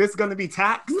like, is this going to be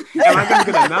taxed? Am I going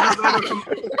to get another letter from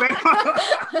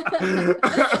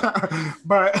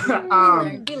But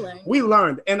we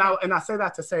learned. And I say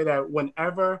that to say that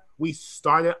whenever we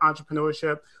started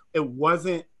entrepreneurship, it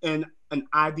wasn't in an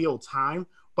ideal time,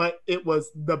 but it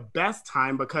was the best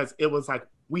time because it was like,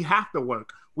 we have to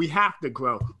work. We have to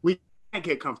grow. We can't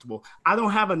get comfortable. I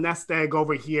don't have a nest egg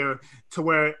over here to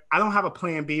where I don't have a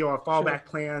plan B or a fallback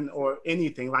plan or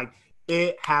anything. Like,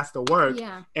 it has to work.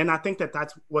 Yeah. And I think that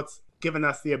that's what's given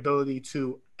us the ability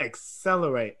to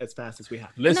accelerate as fast as we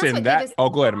have. Listen, go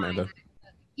ahead, Amanda.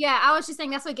 Yeah, I was just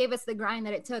saying that's what gave us the grind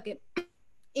that it took.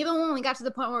 Even when we got to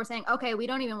the point where we're saying, okay, we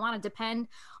don't even want to depend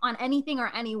on anything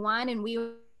or anyone, and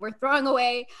we're throwing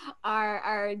away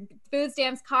our food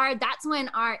stamps card, that's when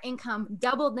our income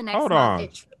doubled the next month.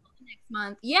 It tripled the next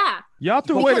month. Yeah. Y'all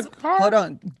threw away the card? Hold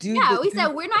on. We said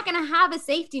we're not going to have a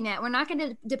safety net. We're not going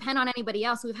to depend on anybody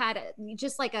else. We've had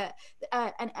just like a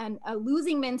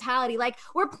losing mentality. Like,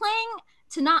 we're playing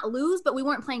to not lose, but we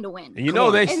weren't playing to win.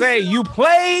 And they say you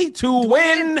play to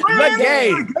win the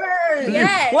game.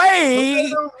 Yes. You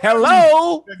play.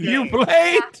 Hello. You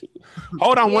played.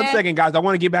 Hold on 1 second, guys. I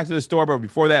want to get back to the store, but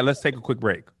before that, let's take a quick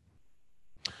break.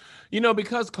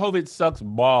 Because COVID sucks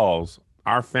balls,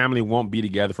 our family won't be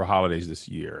together for holidays this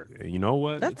year. And you know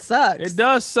what? That sucks. It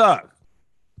does suck.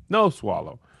 No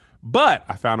swallow. But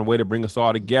I found a way to bring us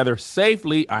all together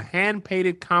safely, a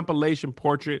hand-painted compilation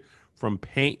portrait from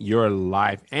Paint Your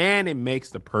Life, and it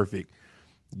makes the perfect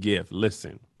gift.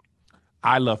 Listen,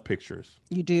 I love pictures.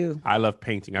 You do. I love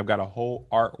painting. I've got a whole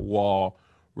art wall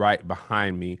right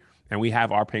behind me, and we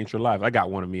have our Paint Your Life. I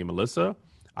got one of me and Melissa.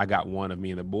 I got one of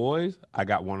me and the boys. I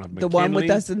got one of McKinley. The one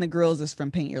with us and the girls is from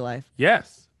Paint Your Life.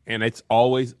 Yes. And it's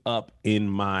always up in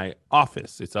my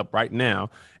office. It's up right now,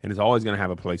 and it's always going to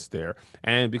have a place there.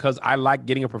 And because I like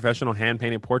getting a professional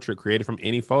hand-painted portrait created from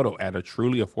any photo at a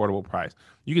truly affordable price.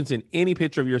 You can send any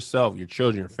picture of yourself, your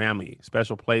children, your family,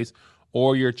 special place,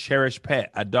 or your cherished pet,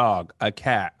 a dog, a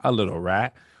cat, a little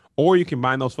rat. Or you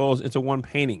combine those photos into one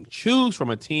painting. Choose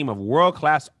from a team of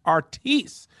world-class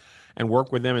artists and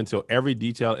work with them until every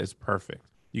detail is perfect.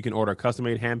 You can order a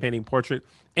custom-made hand-painting portrait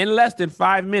in less than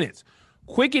 5 minutes.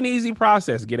 Quick and easy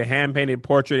process. Get a hand-painted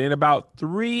portrait in about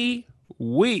 3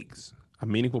 weeks. A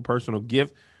meaningful personal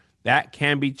gift that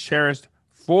can be cherished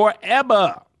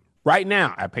forever. Right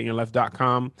now at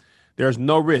paintyourlife.com. There's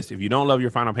no risk. If you don't love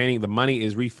your final painting, the money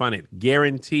is refunded.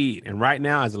 Guaranteed. And right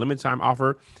now, as a limited time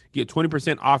offer, get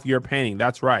 20% off your painting.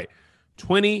 That's right.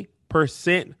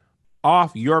 20%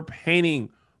 off your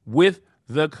painting with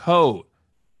the code.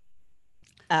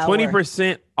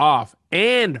 20% off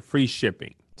and free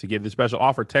shipping. To get the special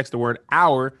offer, text the word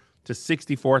hour to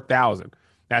 64,000.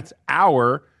 That's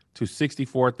hour to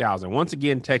 64,000. Once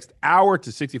again, text hour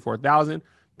to 64,000.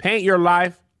 Paint your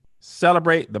life.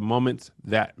 Celebrate the moments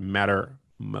that matter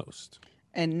most.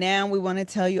 And now we want to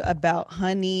tell you about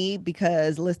Honey,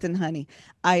 because listen, honey,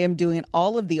 I am doing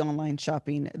all of the online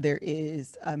shopping there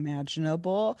is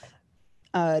imaginable.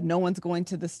 No one's going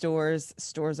to the stores.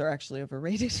 Stores are actually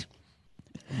overrated.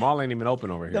 The mall ain't even open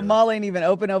over here. The mall ain't even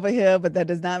open over here, but that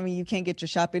does not mean you can't get your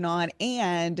shopping on.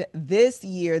 And this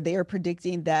year, they are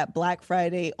predicting that Black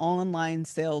Friday online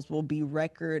sales will be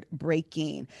record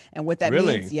breaking. And what that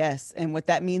means, yes. And what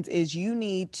that means is you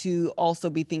need to also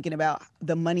be thinking about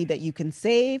the money that you can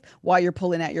save while you're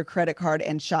pulling out your credit card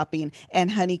and shopping.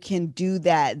 And Honey can do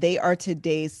that. They are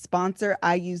today's sponsor.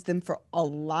 I use them for a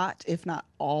lot, if not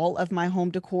all of my home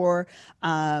decor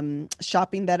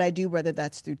shopping that I do, whether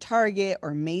that's through Target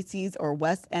or Macy's or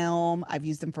West Elm. I've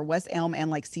used them for West Elm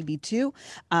and like CB2.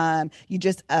 You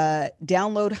just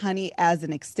download Honey as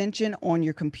an extension on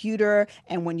your computer.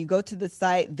 And when you go to the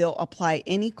site, they'll apply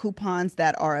any coupons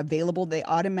that are available. They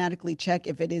automatically check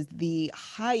if it is the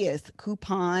highest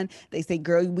coupon. They say,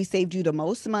 girl, we saved you the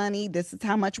most money. This is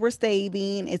how much we're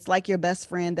saving. It's like your best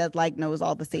friend that like knows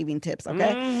all the saving tips.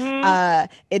 Okay.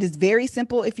 It is very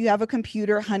simple. If you have a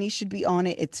computer, Honey should be on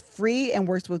it. It's free and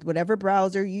works with whatever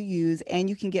browser you use. And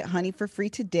you can get Honey for free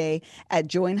today at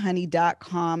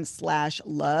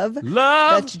joinhoney.com/love.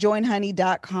 That's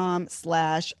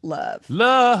joinhoney.com/love.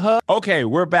 Love. Okay,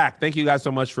 we're back. Thank you guys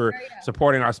so much for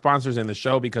supporting our sponsors in the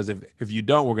show, because if you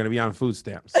don't, we're going to be on food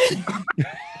stamps.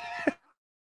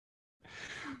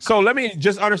 So let me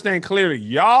just understand clearly.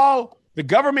 Y'all, the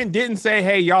government didn't say,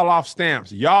 hey, y'all off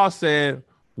stamps. Y'all said,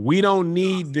 we don't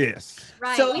need this.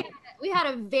 Right. So we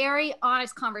had a very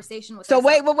honest conversation with. So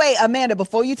wait, Amanda,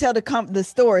 before you tell the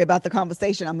story about the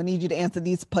conversation, I'm gonna need you to answer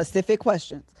these specific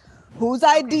questions. Whose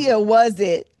idea was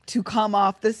it to come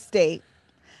off the state?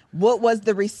 What was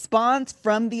the response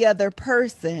from the other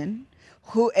person?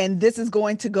 And this is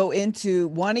going to go into,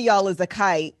 one of y'all is a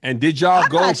kite. And did y'all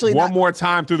go more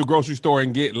time through the grocery store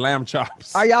and get lamb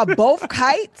chops? Are y'all both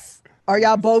kites? Are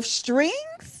y'all both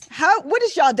strings? What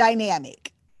is y'all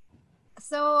dynamic?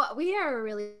 So we are a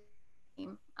really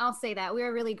team. I'll say that we're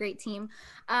a really great team.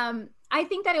 I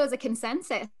think that it was a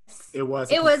consensus. It was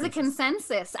a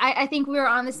consensus. I think we were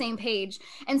on the same page.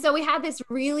 And so we had this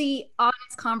really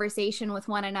honest conversation with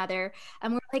one another.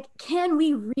 And we're like, can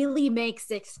we really make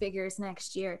six figures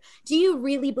next year? Do you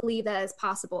really believe that is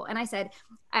possible? And I said,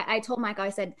 I told Michael, I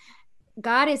said,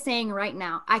 God is saying right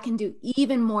now, I can do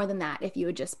even more than that if you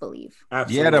would just believe.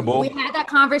 Absolutely. Yeah, we had that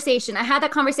conversation. I had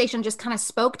that conversation, just kind of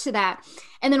spoke to that.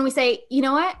 And then we say, you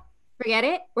know what? Forget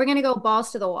it. We're going to go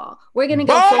balls to the wall. We're going to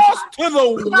go balls to the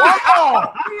wall.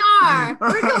 We are.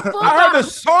 We're going to I heard the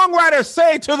songwriter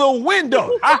say to the window,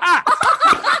 to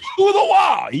the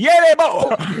wall. Yeah, they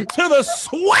both. To the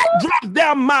sweat drops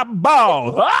down my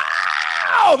balls.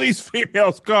 Oh, these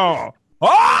females call.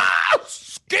 Oh,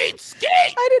 skeet, skeet.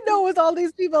 I didn't know it was all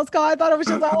these females call. I thought it was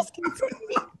just all skeet,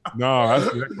 skeet. No,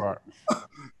 that's the next part.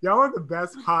 Y'all are the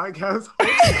best podcast.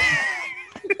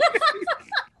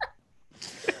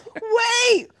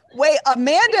 Wait,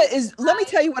 Amanda is, let me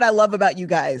tell you what I love about you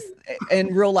guys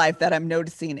in real life that I'm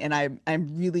noticing, and I'm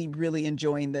really, really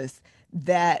enjoying this,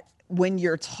 that when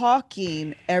you're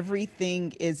talking,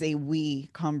 everything is a we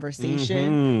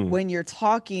conversation. Mm-hmm. When you're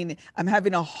talking, I'm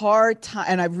having a hard time,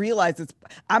 and I realize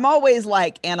I'm always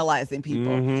like analyzing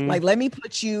people. Mm-hmm. Like, let me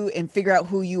put you and figure out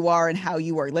who you are and how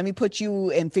you work. Let me put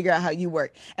you and figure out how you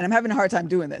work. And I'm having a hard time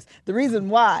doing this. The reason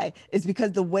why is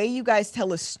because the way you guys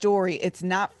tell a story, it's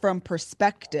not from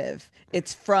perspective.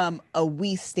 It's from a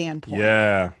we standpoint.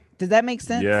 Yeah. Does that make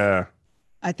sense? Yeah.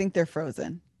 I think they're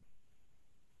frozen.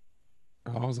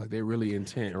 I was like, they're really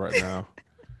intent right now.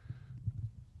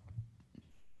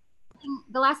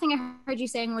 The last thing I heard you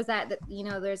saying was that you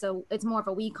know, it's more of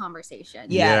a we conversation.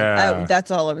 Yeah. That's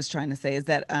all I was trying to say, is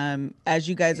that as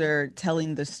you guys are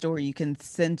telling the story, you can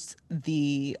sense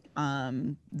the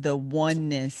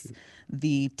oneness,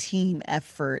 the team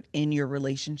effort in your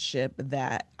relationship,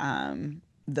 that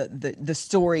the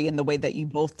story and the way that you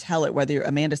both tell it, whether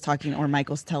Amanda's talking or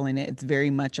Michael's telling it, it's very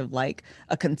much of like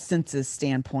a consensus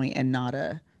standpoint and not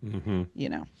a, you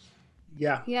know.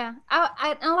 Yeah. Yeah.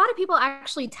 A lot of people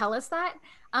actually tell us that.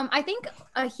 I think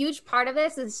a huge part of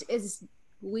this is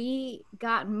we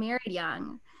got married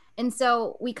young. And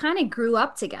so we kind of grew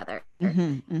up together,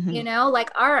 you know, like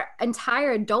our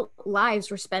entire adult lives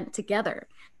were spent together.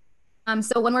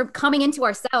 So when we're coming into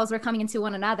ourselves, we're coming into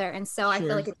one another. And so I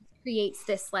feel like it creates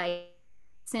this like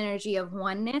synergy of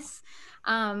oneness.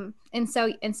 And so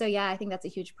yeah, I think that's a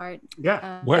huge part.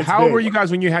 Yeah. How old were you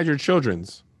guys when you had your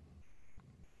children's?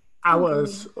 I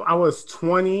was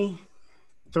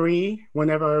 23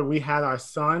 whenever we had our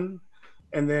son,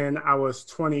 and then I was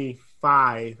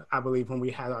 25, I believe, when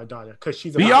we had our daughter. Because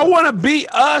she's. Do y'all want to be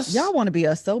us? Y'all want to be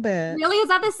us so bad. Really? Is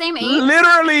that the same age?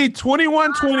 Literally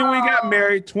 21, 20 when we got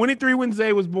married, 23 when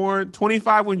Zay was born,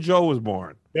 25 when Joe was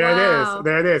born. There it is.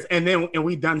 There it is. And then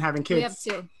we done having kids. We have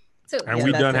two. And Yeah,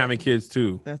 we that's done it. having kids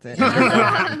too. That's it.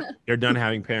 They're done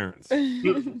having parents.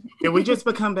 Did we just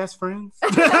become best friends?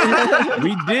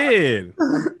 We did.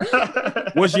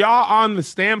 Was y'all on the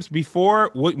stamps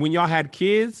before when y'all had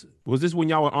kids? Was this when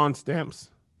y'all were on stamps?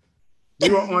 We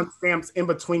were on stamps in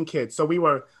between kids. So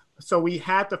we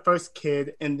had the first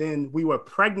kid, and then we were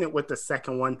pregnant with the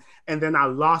second one, and then I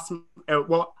lost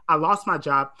my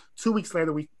job. 2 weeks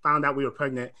later, we found out we were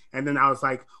pregnant, and then I was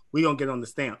like, we gonna get on the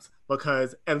stamps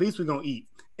because at least we're gonna eat.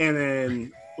 And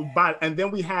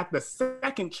then we had the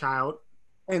second child,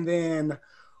 and then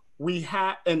we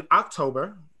had in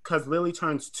October, because Lily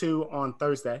turns 2 on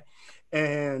Thursday,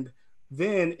 and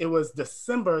then it was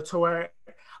December to where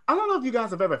I don't know if you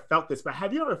guys have ever felt this, but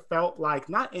have you ever felt like,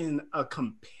 not in a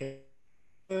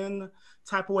comparison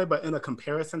type of way, but in a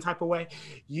comparison type of way,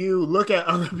 you look at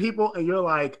other people and you're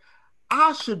like,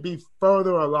 I should be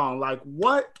further along. Like,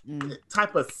 what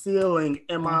type of ceiling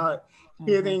am I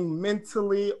hitting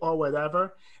mentally or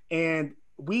whatever? And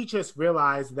we just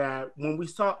realized that when we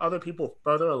saw other people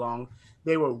further along,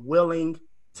 they were willing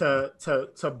to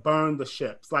burn the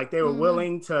ships. Like, they were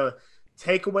willing to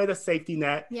take away the safety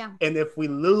net. Yeah. And if we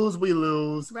lose, we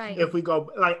lose. Right. If we go,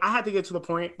 like, I had to get to the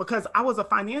point because I was a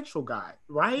financial guy,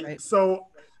 right? So,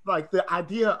 like, the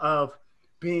idea of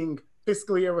being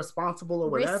fiscally irresponsible or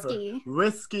whatever,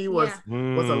 risky was a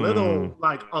little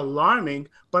like alarming.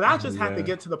 But I just had to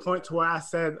get to the point to where I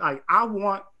said, like, I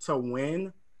want to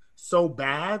win so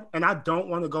bad, and I don't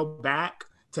want to go back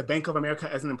to Bank of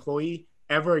America as an employee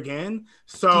ever again.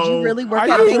 So did you really work at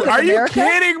Bank of America? Are you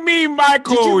kidding me,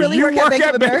 Michael? Did you really work at Bank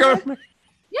of America?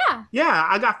 Yeah. Yeah,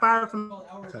 I got fired from.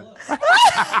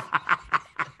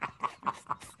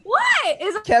 What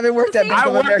is Kevin worked at Bank I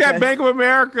of worked America. at Bank of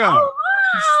America. Oh, wow.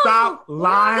 Stop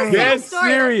lying. That's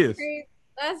serious.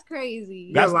 That's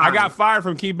crazy. I got fired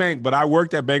from Key Bank, but I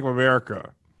worked at Bank of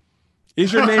America.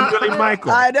 Is your name really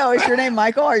Michael? I know. Is your name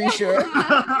Michael? Are you sure?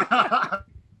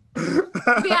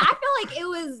 Yeah, I feel like it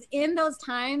was in those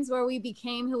times where we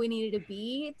became who we needed to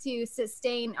be to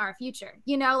sustain our future.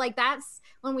 You know, like that's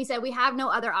when we said we have no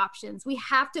other options. We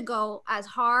have to go as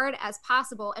hard as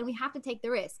possible, and we have to take the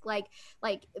risk. Like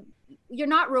you're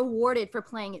not rewarded for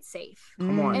playing it safe.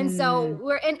 Come on. And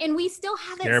so and we still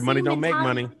have that. Scary money don't make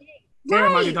money. Scary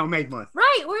money don't make money.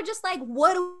 Right. We're just like,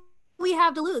 what do we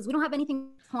have to lose? We don't have anything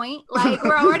to point. Like,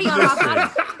 we're already on rock bottom.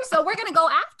 So we're gonna go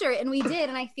after it, and we did.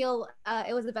 And I feel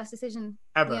it was the best decision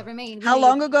we ever made. How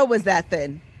long ago was that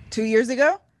then? 2 years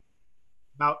ago?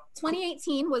 About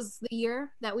 2018 was the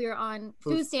year that we were on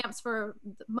food stamps for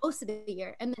most of the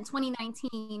year, and then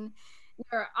 2019 we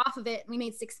were off of it. We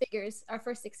made 6 figures, our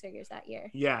first 6 figures that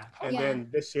year. Yeah, and then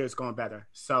this year is going better.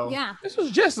 So yeah, this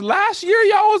was just last year.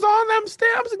 Y'all was on them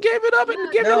stamps and gave it up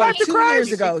and gave it life to 2 Christ.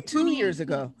 years ago. 2 years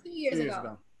ago. 2 years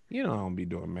ago. You know I don't be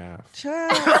doing math.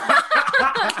 Child.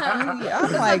 I'm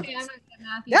like, Okay, I'm not good at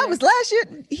math that either. was last year.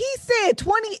 He said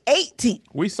 2018.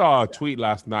 We saw a tweet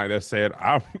last night that said,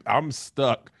 I'm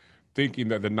stuck thinking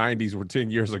that the 90s were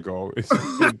 10 years ago.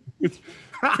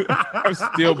 I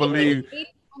still believe.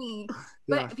 80-20,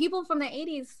 but people from the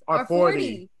 80s Are are 40.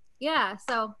 40. Yeah,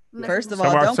 so First of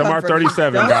all, Some are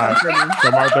 37, Don't guys. come for me.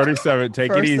 Some are 37.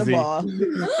 Take First it of easy. all,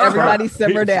 everybody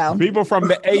simmer down. People from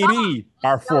the 80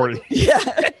 are 40. Yeah.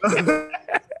 from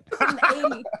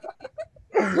the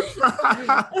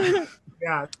 80s.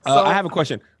 yeah. So, I have a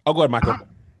question. Oh, go ahead, Michael.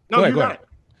 no, go ahead.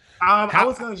 I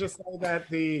was going to just say that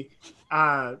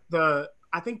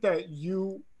I think that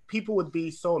people would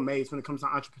be so amazed when it comes to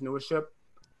entrepreneurship,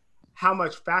 how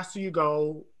much faster you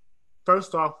go.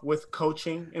 First off, with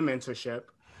coaching and mentorship,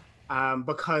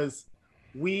 because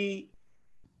we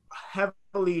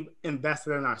heavily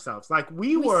invested in ourselves. Like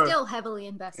we were still heavily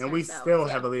invested, and we still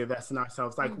heavily invest in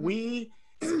ourselves. Like we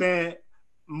spent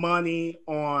money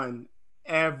on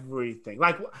everything.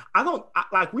 Like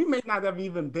we may not have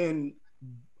even been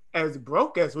as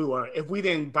broke as we were if we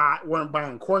weren't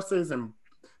buying courses and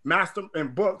master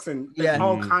and books and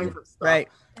all kinds of stuff. Right.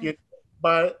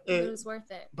 But it was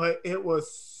worth it. But it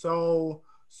was so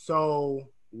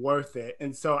worth it.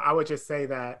 And so I would just say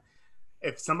that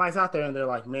if somebody's out there and they're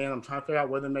like, man, I'm trying to figure out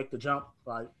where to make the jump.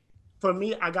 Like for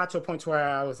me, I got to a point where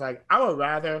I was like, I would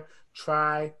rather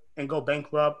try and go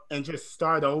bankrupt and just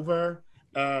start over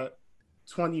at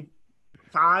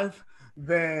 25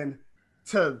 than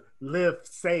to live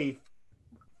safe.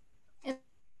 And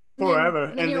forever.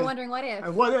 And then you're wondering what if.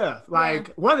 What if?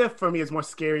 Like, what if for me is more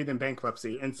scary than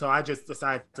bankruptcy. And so I just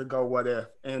decided to go what if,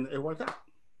 and it worked out.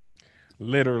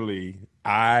 Literally,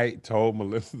 I told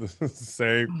Melissa the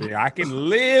same thing. I can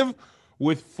live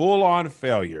with full-on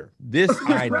failure. This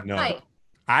I know. Right.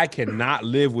 I cannot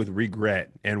live with regret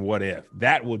and what if.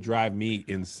 That will drive me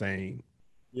insane.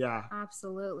 Yeah.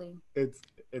 Absolutely. It's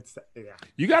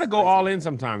You got to go all in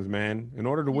sometimes, man. In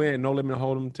order to win, No Limit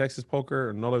Hold'em Texas Poker,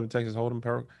 or No Limit Texas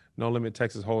Hold'em No Limit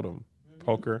Texas Hold'em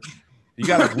Poker. You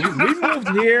got to. We moved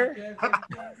here.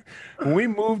 When we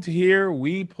moved here,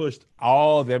 we pushed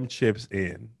all them chips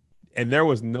in, and there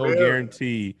was no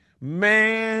guarantee.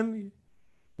 Man,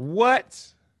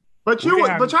 what? But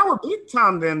y'all were big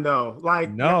time then, though. Like,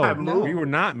 no, we were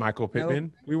not Michael Pittman.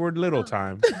 Nope. We were little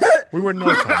time. We were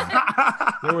no time.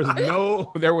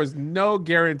 There was no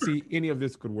guarantee any of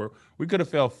this could work. We could have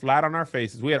fell flat on our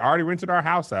faces. We had already rented our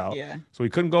house out, so we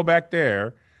couldn't go back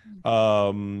there.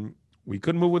 We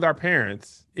couldn't move with our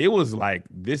parents. It was like,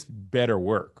 this better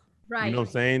work. Right. You know what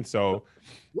I'm saying? So,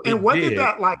 and what did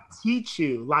that like teach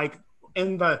you, like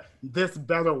in the this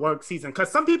better work season?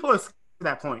 Because some people are at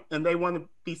that point and they want to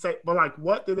be safe, but like,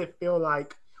 what did it feel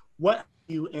like? What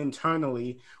you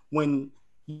internally when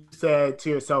you said to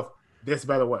yourself, "This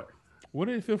better work"? What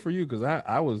did it feel for you? Because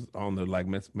I was on the like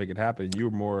make it happen. You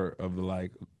were more of the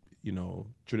like,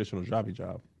 traditional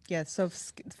job. Yeah, so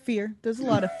fear. There's a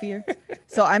lot of fear.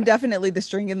 So I'm definitely the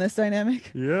string in this dynamic.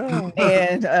 Yeah.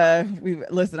 And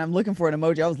I'm looking for an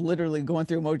emoji. I was literally going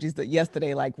through emojis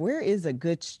yesterday, like, where is a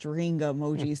good string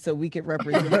emoji so we could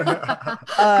represent?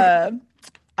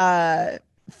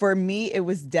 For me, it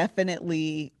was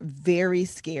definitely very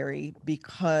scary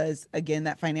because, again,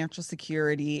 that financial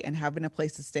security and having a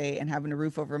place to stay and having a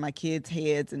roof over my kids'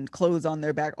 heads and clothes on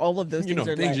their back, all of those things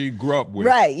are things you grew up with.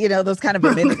 Right. Those kind of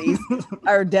amenities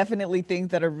are definitely things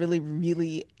that are really,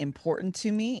 really important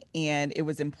to me. And it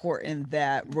was important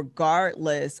that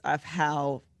regardless of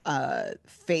how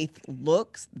faith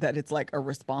looks, that it's like a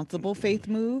responsible faith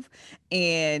move.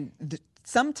 And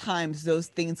sometimes those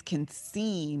things can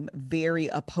seem very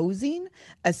opposing,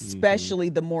 especially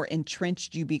the more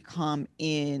entrenched you become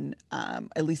in,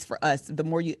 at least for us, the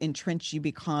more entrenched you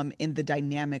become in the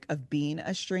dynamic of being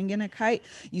a string in a kite,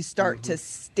 you start to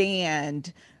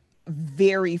stand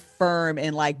very firm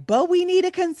and like, but we need to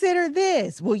consider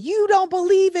this. Well, you don't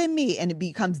believe in me. And it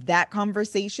becomes that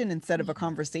conversation instead of a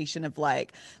conversation of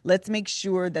like, let's make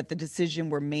sure that the decision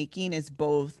we're making is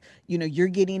both, you're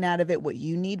getting out of it what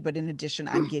you need, but in addition,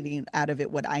 I'm getting out of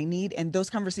it what I need. And those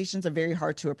conversations are very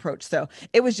hard to approach. So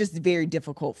it was just very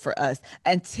difficult for us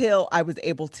until I was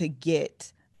able to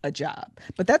get a job.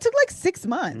 But that took like 6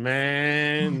 months.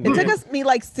 Man. It took me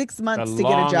like 6 months to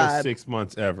get a job. 6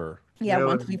 months ever. Yeah,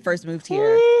 once we first moved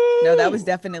here. No, that was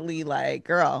definitely like,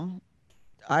 girl,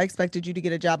 I expected you to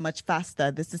get a job much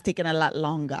faster. This is taking a lot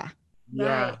longer.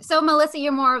 Yeah. Right. So, Melissa,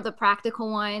 you're more of the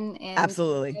practical one. And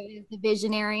absolutely. The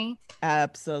visionary.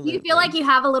 Absolutely. Do you feel like you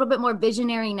have a little bit more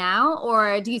visionary now? Or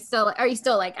are you still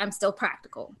like, I'm still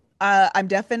practical? I'm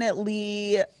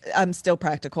still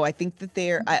practical. I think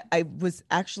that I was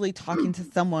actually talking to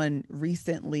someone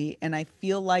recently, and I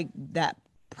feel like that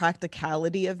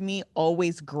practicality of me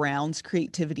always grounds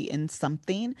creativity in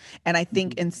something. And I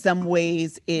think in some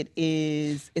ways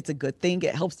it's a good thing.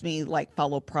 It helps me like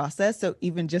follow process. So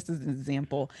even just as an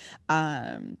example,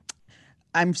 I'm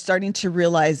starting to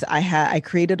realize I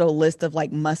created a list of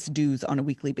like must-dos on a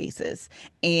weekly basis.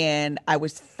 And I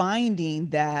was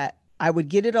finding that I would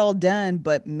get it all done,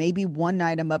 but maybe one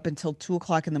night I'm up until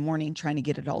 2:00 in the morning trying to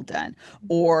get it all done.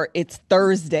 Or it's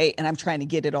Thursday and I'm trying to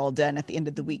get it all done at the end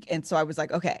of the week. And so I was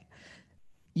like, okay,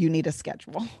 you need a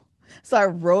schedule. So I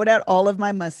wrote out all of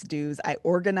my must-dos. I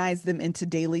organized them into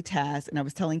daily tasks. And I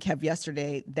was telling Kev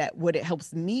yesterday that what it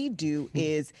helps me do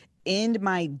is end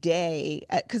my day,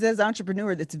 because as an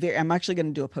entrepreneur, I'm actually going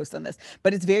to do a post on this,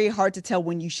 but it's very hard to tell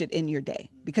when you should end your day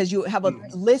because you have a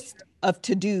list of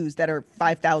to-dos that are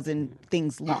 5,000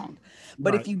 things long.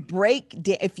 But if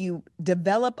you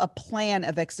develop a plan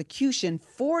of execution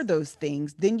for those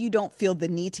things, then you don't feel the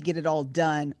need to get it all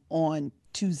done on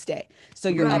Tuesday. So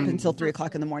you're up until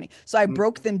 3:00 in the morning. So I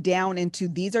broke them down into,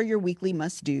 these are your weekly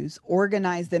must-dos,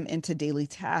 organize them into daily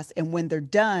tasks. And when they're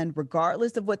done,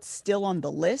 regardless of what's still on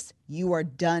the list, you are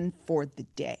done for the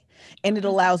day. And it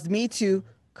allows me to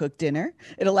cook dinner.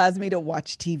 It allows me to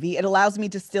watch TV. It allows me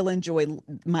to still enjoy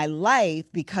my life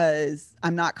because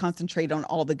I'm not concentrated on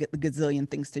all the gazillion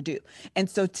things to do. And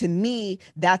so to me,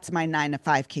 that's my 9 to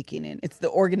 5 kicking in. It's the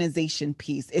organization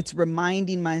piece. It's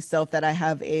reminding myself that I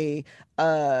have a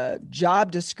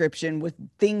job description with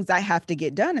things I have to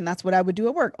get done. And that's what I would do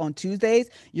at work. On Tuesdays,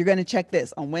 you're going to check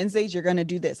this. On Wednesdays, you're going to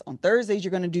do this. On Thursdays, you're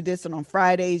going to do this. And on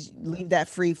Fridays, leave that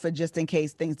free for just in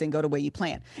case things didn't go the way you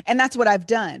planned. And that's what I've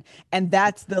done. And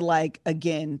that's the, like,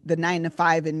 again, the 9 to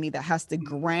 5 in me that has to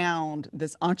ground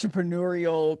this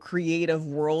entrepreneurial, creative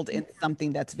world in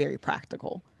something that's very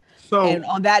practical. So, and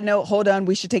on that note, hold on,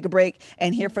 we should take a break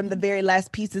and hear from the very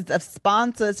last pieces of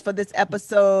sponsors for this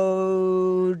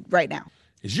episode right now.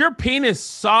 Is your penis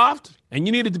soft and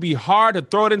you need it to be hard to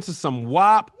throw it into some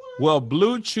WAP? Well,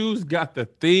 Blue Chew's got the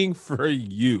thing for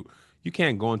you. You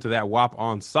can't go into that WAP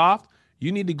on soft.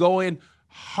 You need to go in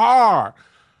hard,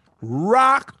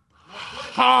 rock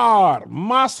hard,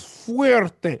 más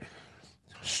fuerte,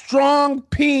 strong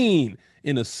peen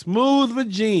in a smooth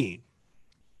vagine.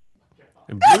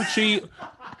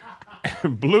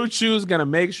 And Blue Chew is going to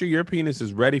make sure your penis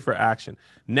is ready for action.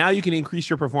 Now you can increase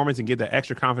your performance and get that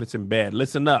extra confidence in bed.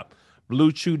 Listen up.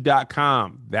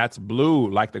 BlueChew.com. That's blue,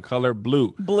 like the color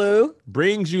blue. Blue.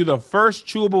 Brings you the first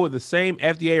chewable with the same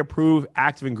FDA-approved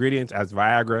active ingredients as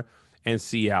Viagra and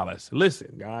Cialis.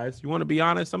 Listen, guys, you want to be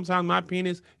honest? Sometimes my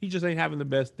penis, he just ain't having the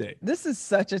best day. This is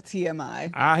such a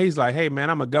TMI. He's like, hey, man,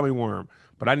 I'm a gummy worm,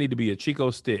 but I need to be a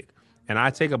Chico stick. And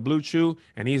I take a Blue Chew,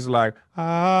 and he's like, I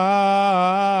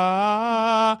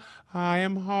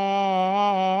am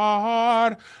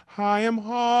hard. I am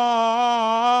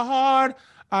hard.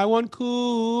 I want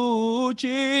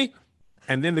coochie.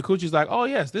 And then the coochie's like, oh,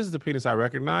 yes, this is the penis I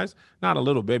recognize. Not a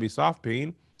little baby soft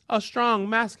peen, a strong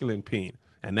masculine peen.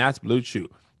 And that's Blue Chew.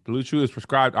 Blue Chew is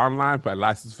prescribed online by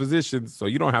licensed physicians, so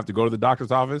you don't have to go to the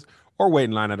doctor's office or wait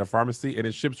in line at a pharmacy, and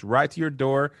it ships right to your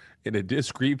door in a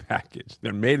discreet package.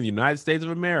 They're made in the United States of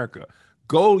America.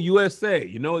 Go USA.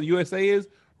 You know what USA is?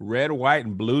 Red, white,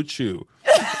 and Blue Chew.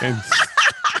 And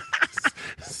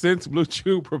since Blue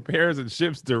Chew prepares and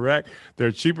ships direct,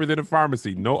 they're cheaper than a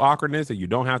pharmacy. No awkwardness, and you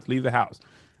don't have to leave the house.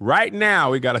 Right now,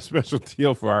 we got a special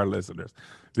deal for our listeners.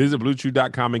 Visit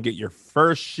BlueChew.com and get your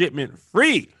first shipment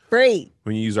free. Free.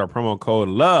 When you use our promo code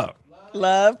LOVE.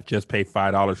 Love. Just pay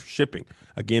 $5 for shipping.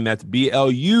 Again, that's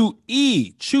BLUE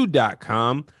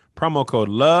Chew.com. Promo code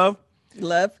LOVE.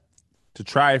 Love. To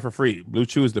try it for free. Blue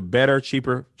Chew is the better,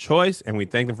 cheaper choice, and we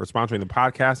thank them for sponsoring the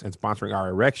podcast and sponsoring our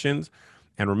erections.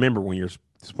 And remember, when you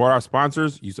support our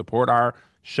sponsors, you support our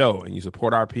show and you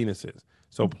support our penises.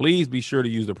 So please be sure to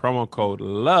use the promo code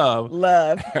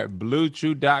LOVE at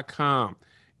BlueChew.com.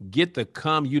 Get the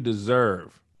cum you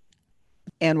deserve.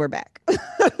 And we're back. Go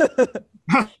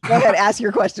ahead, ask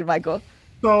your question, Michael.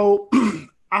 So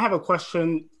I have a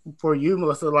question for you,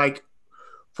 Melissa. Like,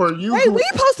 for you, hey, we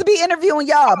supposed to be interviewing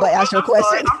y'all, but ask your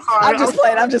question.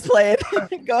 I'm just playing.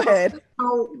 Go ahead.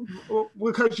 So,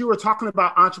 because you were talking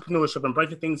about entrepreneurship and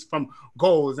breaking things from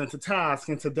goals into tasks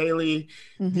into daily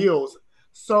deals.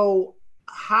 So,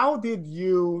 how did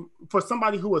you, for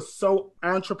somebody who was so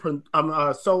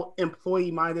so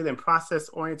employee minded and process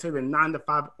oriented and 9 to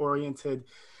 5 oriented,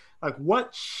 like,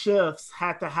 what shifts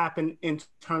had to happen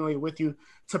internally with you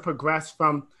to progress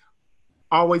from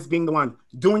always being the one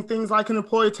doing things like an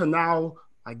employee to now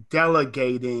like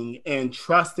delegating and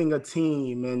trusting a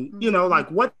team? And, you know, like,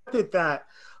 what did that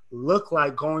look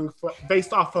like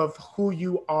based off of who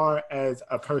you are as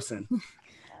a person?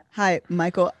 Hi,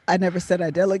 Michael. I never said I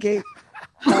delegate.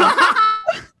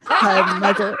 Hi,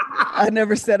 Michael. I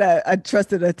never said I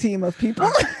trusted a team of people.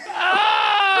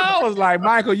 I was like,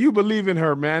 Michael, you believe in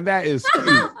her, man. That is cute.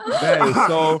 That is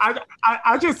so.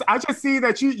 I just see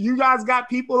that you guys got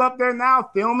people up there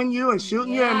now filming you and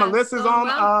shooting you, and Melissa's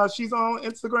on. She's on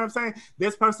Instagram saying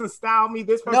this person styled me.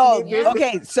 This person.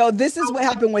 Okay. So this is what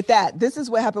happened with that. This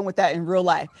is what happened with that in real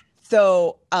life.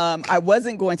 So I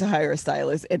wasn't going to hire a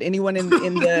stylist, and anyone in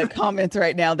the comments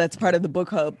right now that's part of the book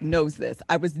hub knows this.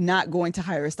 I was not going to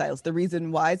hire a stylist. The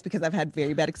reason why is because I've had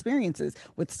very bad experiences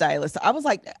with stylists. So I was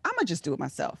like, I'm gonna just do it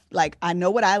myself. Like, I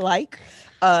know what I like.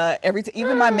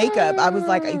 Even my makeup, I was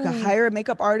like, you can hire a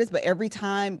makeup artist, but every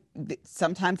time,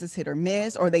 sometimes it's hit or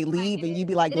miss, or they leave, and you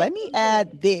be like, let me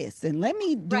add this and let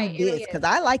me do this because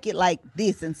I like it like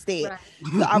this instead. Right.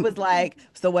 So I was like,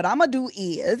 so what I'm gonna do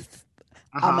is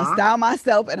I'm gonna style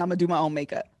myself and I'm gonna do my own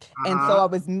makeup. And so I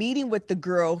was meeting with the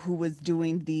girl who was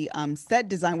doing the set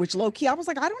design, which low key, I was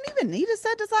like, I don't even need a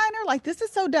set designer. Like, this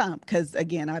is so dumb. Because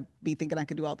again, I'd be thinking I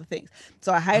could do all the things.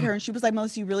 So I hired her and she was like,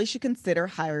 Melissa, you really should consider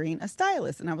hiring a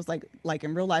stylist. And I was like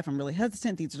in real life, I'm really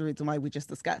hesitant. These are the reasons why we just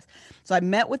discussed. So I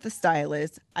met with the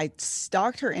stylist. I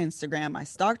stalked her Instagram. I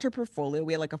stalked her portfolio.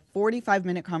 We had like a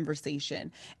 45-minute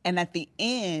conversation. And at the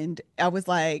end, I was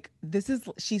like,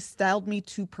 she styled me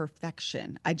to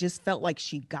perfection. I just felt like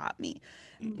she got me.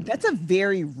 That's a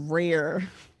very rare.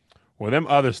 Well, them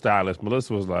other stylists,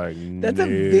 Melissa was like, that's a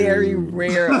very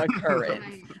rare occurrence.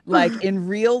 Like in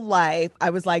real life, I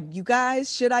was like, you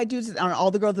guys, should I do this? And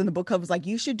all the girls in the book club was like,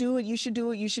 you should do it. You should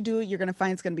do it. You should do it. You're going to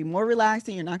find it's going to be more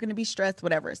relaxing. You're not going to be stressed,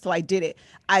 whatever. So I did it.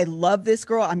 I love this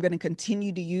girl. I'm going to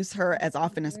continue to use her as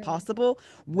often as possible.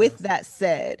 With that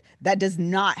said, that does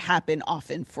not happen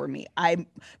often for me.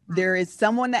 There is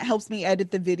someone that helps me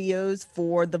edit the videos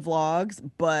for the vlogs,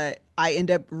 but I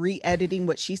end up re-editing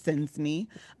what she sends me.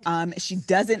 She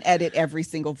doesn't edit every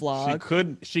single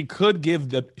vlog. She could give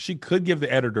the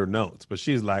editor notes, but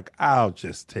she's like, I'll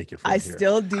just take it from here.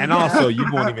 Still do. And also, you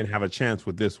won't even have a chance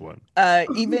with this one.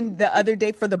 Even the other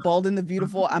day for the Bold and the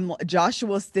Beautiful,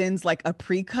 Joshua sends like a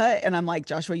pre-cut, and I'm like,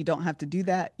 Joshua, you don't have to do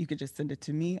that. You could just send it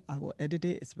to me. I will edit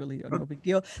it. It's really no big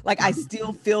deal. Like, I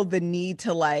still feel the need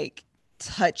to like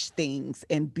touch things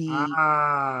and be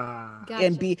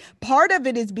part of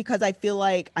it is because I feel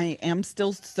like I am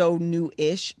still so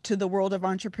new-ish to the world of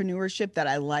entrepreneurship that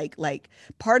I like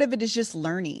part of it is just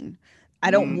learning. I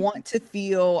don't want to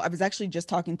feel. I was actually just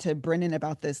talking to Brennan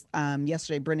about this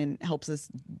yesterday. Brennan helps us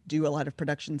do a lot of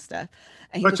production stuff.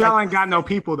 And but y'all ain't got no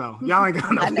people though. Y'all ain't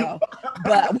got no people. I know,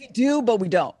 but we do, but we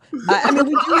don't. I mean,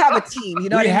 we do have a team. You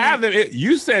know, we have them.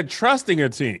 You said trusting a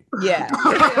team. Yeah,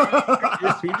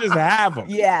 we just have them.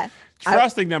 Yeah.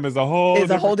 Trusting them is a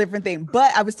whole different thing.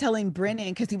 But I was telling Brennan,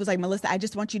 because he was like, Melissa, I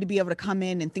just want you to be able to come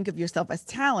in and think of yourself as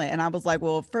talent. And I was like,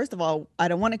 well, first of all, I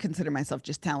don't want to consider myself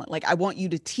just talent. Like, I want you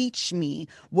to teach me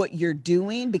what you're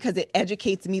doing because it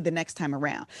educates me the next time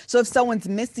around. So if someone's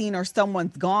missing or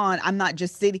someone's gone, I'm not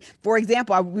just sitting. For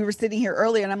example, we were sitting here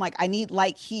earlier and I'm like, I need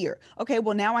light here. Okay,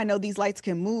 well, now I know these lights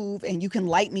can move and you can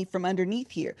light me from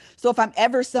underneath here. So if I'm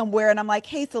ever somewhere and I'm like,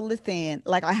 hey, so listen,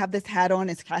 like I have this hat on,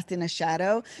 it's casting a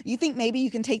shadow. You think maybe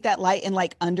you can take that light and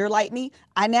like underlight me?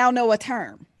 I now know a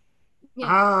term.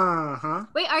 Yeah.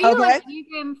 Wait, are you like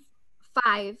Enneagram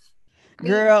 5?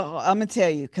 Girl, I'm gonna tell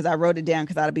you because I wrote it down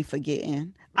because I'd be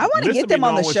forgetting. I want to get them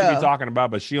on the show. What she be talking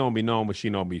about, but she don't be knowing what she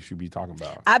be talking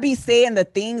about. I be saying the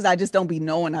things, I just don't be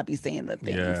knowing. I be saying the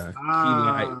things. Yeah,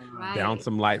 light, down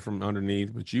some light from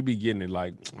underneath, but you be getting it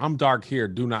like, I'm dark here.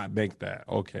 Do not make that.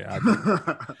 Okay,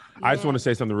 I just want to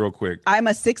say something real quick. I'm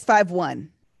a 6'5".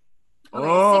 Okay,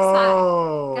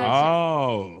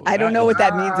 gotcha. I don't know what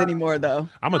that means anymore, though.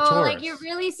 I'm a Taurus. Like you're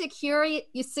really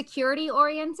security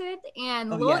oriented and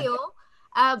loyal,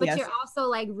 but you're also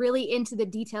like really into the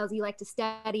details. You like to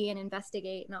study and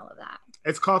investigate and all of that.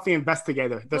 It's called the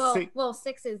investigator.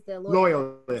 6 is the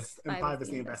loyalist, and 5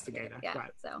 is the investigator. Yeah,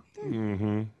 right. So.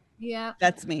 Yeah,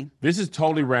 that's me. This is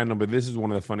totally random, but this is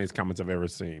one of the funniest comments I've ever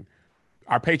seen.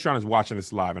 Our Patreon is watching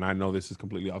this live, and I know this is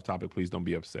completely off topic. Please don't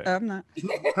be upset. I'm not.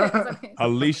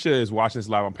 Alicia is watching this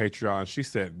live on Patreon. She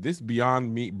said, this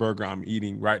Beyond Meat burger I'm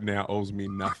eating right now owes me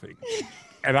nothing.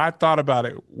 And I thought about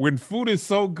it. When food is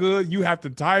so good, you have to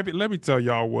type it. Let me tell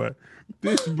y'all what.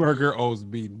 This burger owes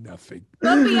me nothing.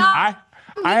 I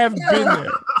have been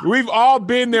there. We've all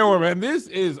been there, man. This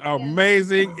is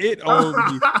amazing. It owes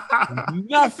me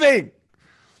nothing.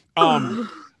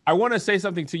 I want to say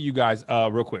something to you guys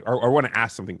real quick, or I want to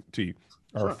ask something to you,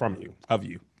 or from you, of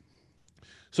you.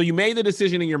 So you made the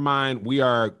decision in your mind. We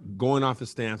are going off the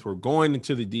stance. We're going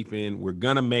into the deep end. We're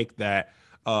going to make that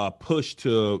push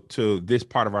to this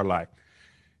part of our life.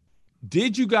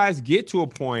 Did you guys get to a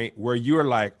point where you were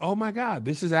like, oh my God,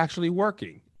 this is actually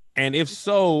working? And if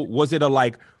so, was it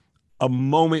a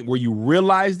moment where you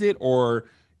realized it, or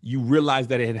you realized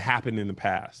that it had happened in the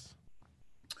past?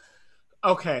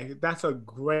 Okay, that's a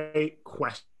great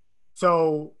question.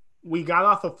 So we got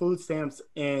off of food stamps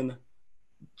in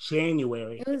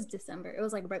January. It was December. It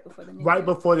was like right before the new year. Right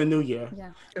before the new year.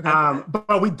 Yeah. Okay.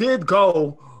 But we did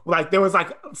go, like there was like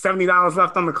 $70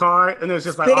 left on the card, and it was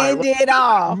just like, spend it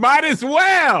all. Might as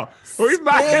well. We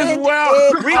might as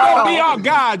well. We gonna be all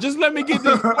God. Just let me get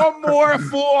this one more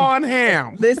full on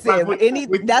ham.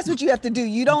 Listen, that's what you have to do.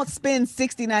 You don't spend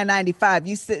 $69.95.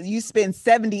 You spend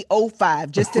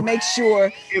 $70.05 just to make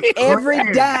sure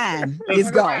every dime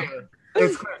is gone.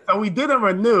 So we didn't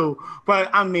renew, but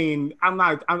I mean,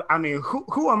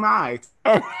 who am I?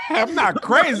 I'm not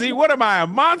crazy. What am I, a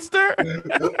monster?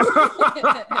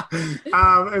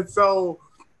 And so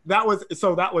that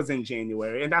was in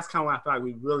January, and that's kind of why I feel like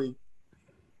we really,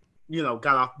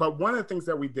 got off. But one of the things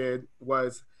that we did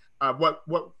was what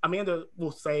Amanda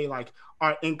will say, like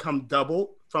our income doubled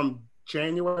from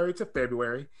January to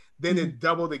February, then it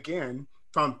doubled again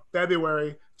from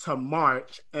February to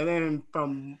March, and then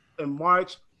in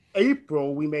March,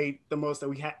 April, we made the most that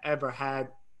we had ever had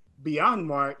beyond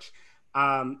March,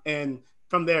 and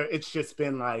from there, it's just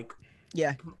been like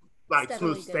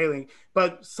smooth sailing.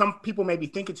 But some people may be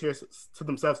thinking to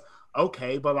themselves,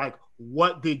 okay, but like,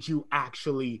 what did you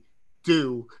actually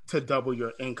do to double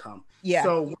your income? Yeah.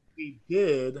 So what we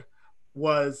did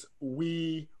was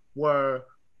we were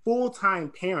full-time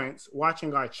parents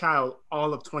watching our child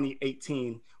all of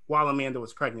 2018 while Amanda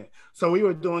was pregnant. So we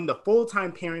were doing the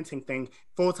full-time parenting thing,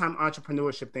 full-time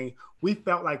entrepreneurship thing. We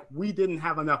felt like we didn't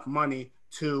have enough money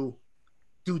to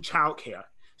do childcare.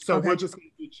 So we're just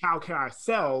going to do childcare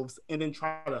ourselves and then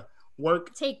try to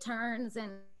take turns.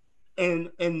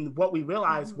 And what we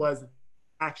realized was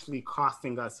actually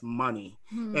costing us money.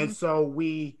 And so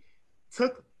we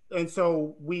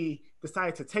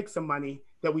decided to take some money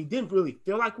that we didn't really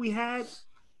feel like we had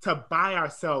to buy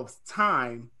ourselves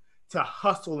time to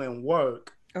hustle and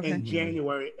work in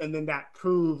January. And then that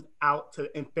proved out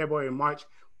in February and March.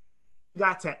 We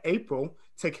got to April,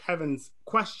 to Kevin's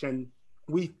question,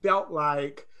 we felt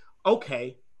like,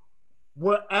 okay,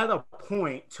 we're at a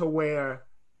point to where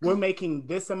we're making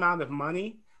this amount of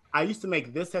money. I used to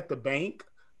make this at the bank.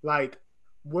 Like,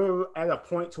 we're at a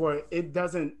point to where it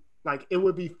doesn't, like, it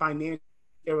would be financially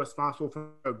irresponsible for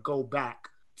her to go back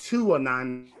to a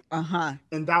 9.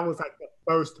 And that was like the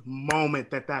first moment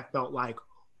that felt like,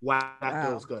 wow, that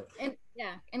feels good.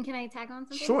 And can I tag on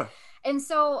something? Sure. And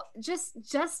so just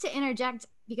to interject,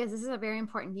 because this is a very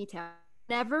important detail,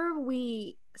 whenever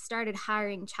we started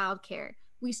hiring childcare,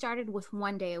 we started with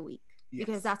 1 day a week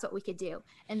because that's what we could do.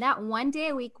 And that 1 day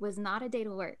a week was not a day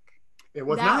to work. It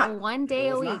was that not. 1 day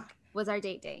a week was our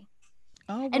date day.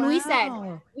 Oh, and we said,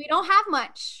 we don't have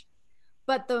much,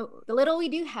 but the little we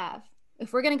do have,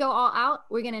 if we're going to go all out,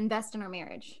 we're going to invest in our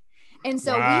marriage. And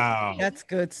so that's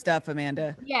good stuff,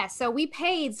 Amanda. Yeah. So we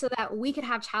paid so that we could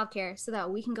have childcare, so that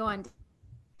we can go on.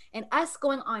 And us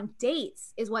going on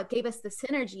dates is what gave us the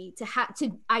synergy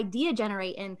to idea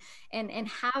generate and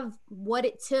have what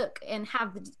it took and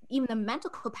have even the mental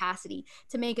capacity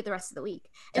to make it the rest of the week.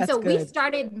 And so we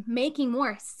started making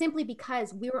more simply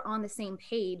because we were on the same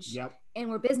page. And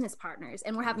we're business partners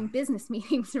and we're having business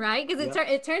meetings, right? Because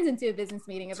it turns into a business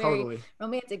meeting, a very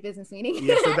romantic business meeting.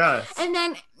 Yes, it does.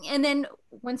 and then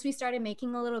once we started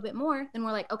making a little bit more, then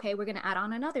we're like, okay, we're going to add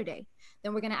on another day.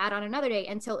 Then we're going to add on another day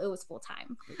until it was full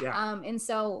time. And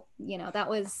so, that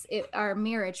was it. Our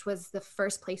marriage was the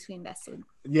first place we invested.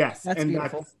 Yes. That's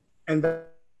beautiful. I'm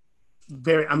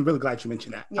really glad you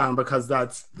mentioned that because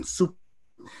that's super.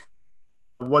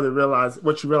 What you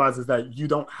realize is that you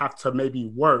don't have to maybe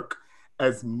work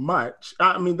as much.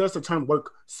 I mean, there's a term,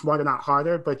 work smarter, not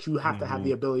harder, but you have to have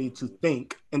the ability to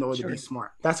think in order to be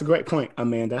smart. That's a great point,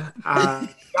 Amanda.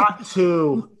 Got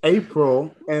to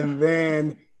April, and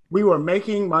then we were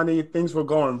making money. Things were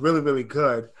going really, really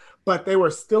good, but they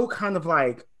were still kind of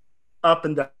like up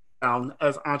and down,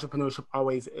 as entrepreneurship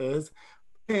always is.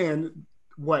 And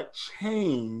what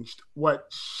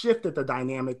shifted the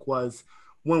dynamic was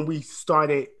when we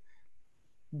started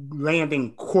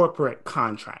landing corporate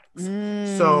contracts.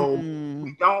 So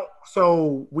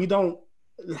we don't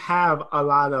have a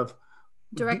lot of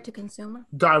direct to consumer,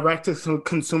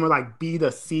 like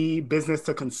B2C, business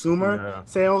to consumer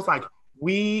sales. Like,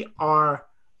 we are,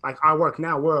 like, our work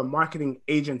now, we're a marketing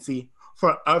agency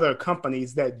for other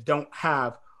companies that don't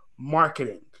have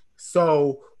marketing.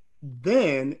 So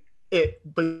then it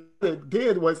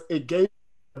gave the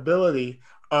ability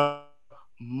of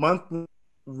monthly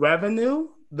revenue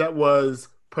that was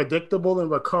predictable and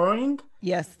recurring.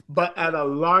 Yes. But at a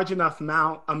large enough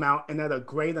amount and at a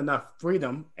great enough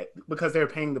freedom, because they're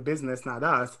paying the business, not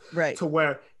us. Right. To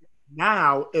where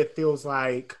now it feels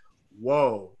like,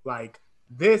 whoa, like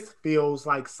this feels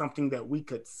like something that we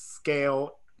could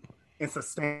scale and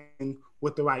sustain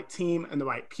with the right team and the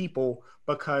right people,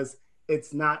 because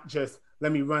it's not just,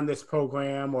 let me run this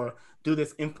program or do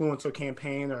this influencer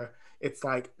campaign, or it's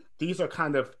like, these are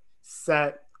kind of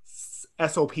set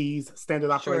SOPs,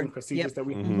 standard operating procedures that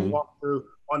we can walk through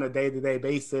on a day-to-day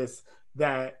basis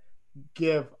that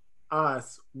give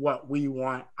us what we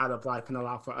want out of life and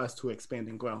allow for us to expand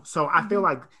and grow. So I feel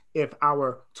like if I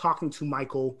were talking to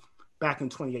Michael back in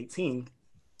 2018,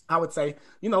 I would say,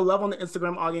 love on the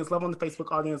Instagram audience, love on the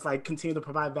Facebook audience, like, continue to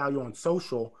provide value on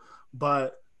social,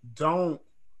 but don't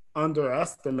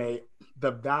underestimate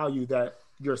the value that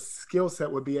your skill set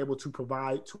would be able to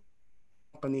provide to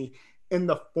company in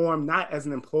the form, not as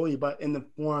an employee, but in the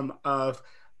form of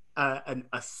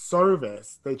a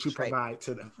service that you provide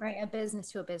to them. Right, a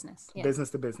business to a business. Yeah. Business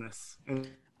to business, and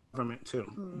government too,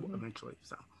 eventually.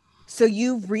 So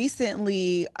you've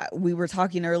recently, we were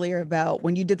talking earlier about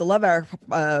when you did the Love Hour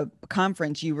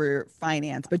conference, you were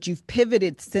finance, but you've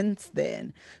pivoted since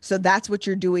then. So that's what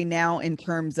you're doing now in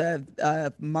terms of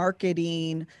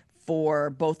marketing for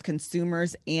both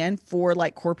consumers and for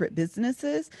like corporate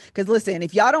businesses. Because listen,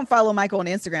 if y'all don't follow Michael on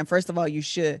Instagram, first of all, you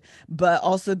should, but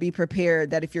also be prepared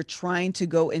that if you're trying to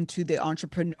go into the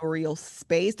entrepreneurial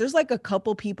space, there's like a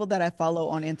couple people that I follow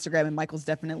on Instagram, and Michael's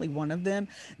definitely one of them,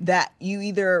 that you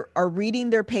either are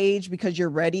reading their page because you're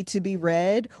ready to be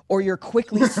read, or you're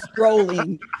quickly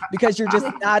scrolling because you're just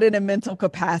not in a mental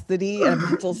capacity, a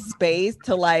mental space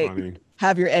to like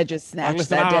have your edges snatched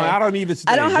that day. I don't need to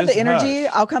stay. I don't have Just the energy.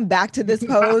 hush. I'll come back to this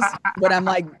post when I'm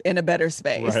like in a better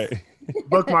space. Right.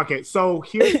 Bookmark it. So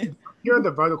here are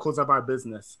the verticals of our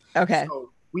business. Okay.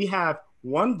 So we have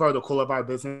one vertical of our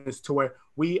business to where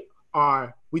we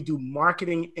do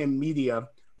marketing and media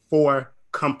for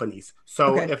companies.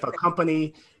 So if a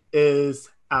company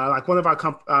is like one of our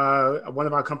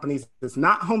companies is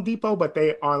not Home Depot, but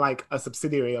they are like a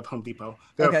subsidiary of Home Depot.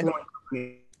 They're a flooring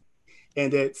company,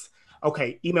 and it's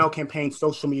email campaigns,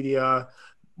 social media,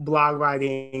 blog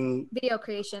writing, video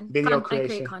creation. I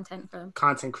create content for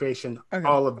content creation,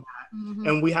 all of that.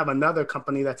 And we have another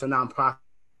company that's a nonprofit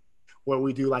where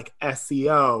we do like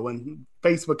SEO and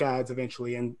Facebook ads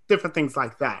eventually and different things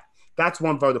like that. That's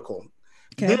one vertical.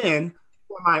 Then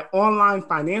for my online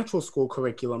financial school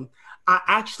curriculum, I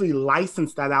actually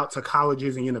licensed that out to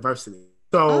colleges and universities.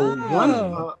 So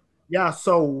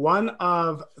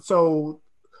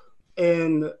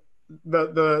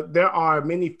there are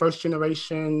many first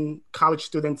generation college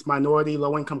students, minority,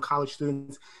 low income college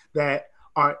students that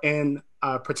are in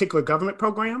a particular government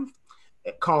program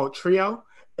called TRIO.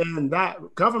 And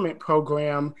that government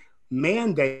program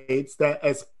mandates that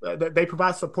that they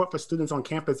provide support for students on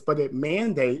campus, but it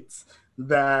mandates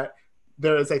that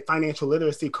there is a financial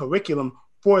literacy curriculum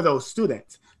for those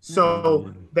students.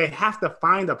 So they have to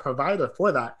find a provider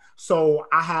for that. So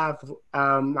I have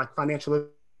like financial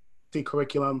literacy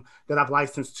curriculum that I've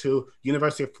licensed to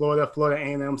University of Florida, Florida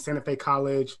A&M, Santa Fe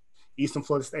College, Eastern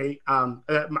Florida State.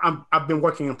 I've been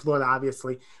working in Florida,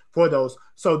 obviously, for those.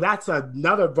 So that's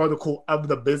another vertical of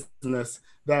the business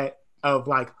that of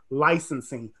like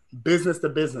licensing, business to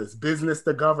business, business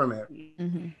to government,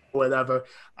 whatever.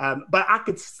 But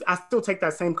I still take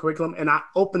that same curriculum and I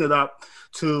open it up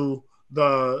to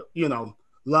the,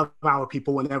 Love Hour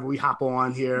people whenever we hop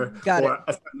on here for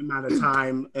a certain amount of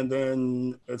time, and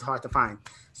then it's hard to find.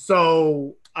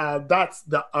 So that's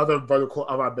the other vertical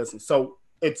of our business. So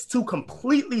it's two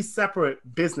completely separate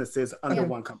businesses under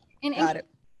one company. Got it.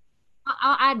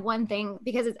 I'll add one thing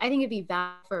because I think it'd be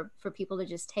valuable for people to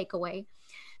just take away.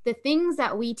 The things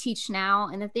that we teach now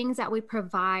and the things that we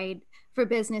provide for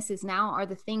businesses now are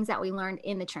the things that we learned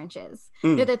in the trenches.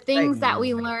 They're the things that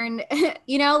we learned,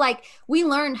 like we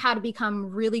learned how to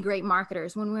become really great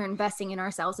marketers when we were investing in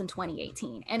ourselves in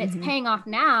 2018. And it's paying off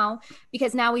now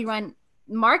because now we run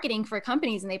marketing for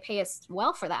companies and they pay us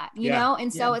well for that, you know?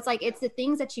 And so it's like, it's the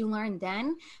things that you learned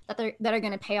then that are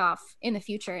going to pay off in the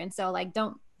future. And so like,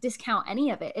 don't discount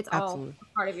any of it. It's all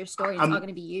part of your story. It's all going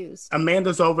to be used.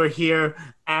 Amanda's over here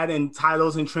adding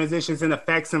titles and transitions and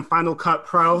effects in Final Cut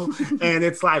Pro. And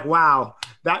it's like, wow,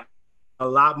 that a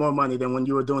lot more money than when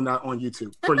you were doing that on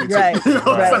YouTube for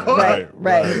YouTube.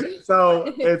 Right.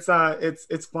 So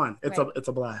it's fun. It's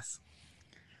a blast.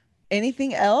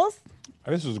 Anything else?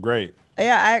 This was great.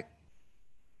 Yeah,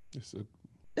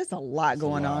 there's a lot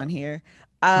going on here.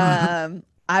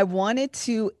 I wanted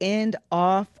to end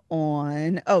off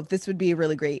on, this would be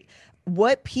really great.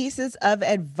 What pieces of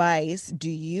advice do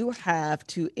you have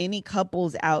to any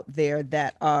couples out there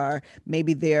that are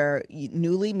maybe they're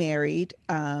newly married,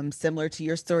 similar to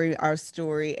your story, our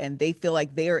story, and they feel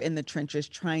like they are in the trenches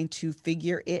trying to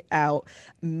figure it out?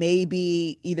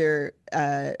 Maybe either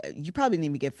you probably didn't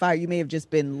even get fired. You may have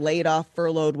just been laid off,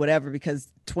 furloughed, whatever, because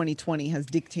 2020 has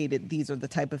dictated these are the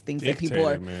type of things that people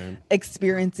are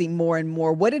experiencing more and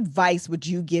more. What advice would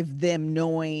you give them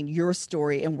knowing your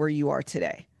story and where you are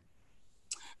today?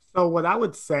 So what I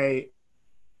would say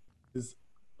is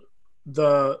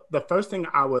the first thing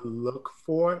I would look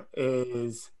for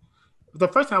is the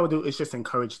first thing I would do is just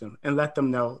encourage them and let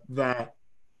them know that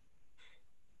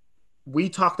we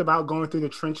talked about going through the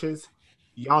trenches.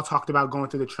 Y'all talked about going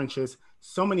through the trenches.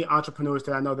 So many entrepreneurs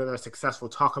that I know that are successful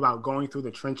talk about going through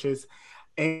the trenches.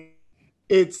 And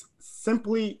it's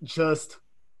simply just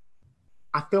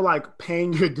I feel like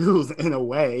paying your dues in a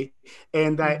way,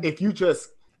 and that if you just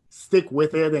stick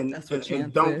with it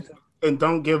and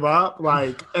don't give up,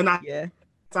 like, and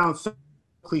sounds so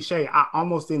cliche. I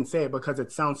almost didn't say it because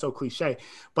it sounds so cliche,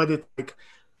 but it's like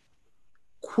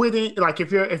quitting. Like if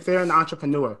they're an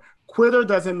entrepreneur, quitting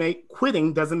doesn't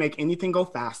make anything go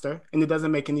faster, and it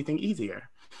doesn't make anything easier.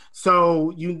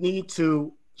 So you need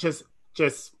to just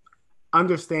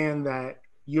understand that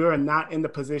you're not in the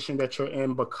position that you're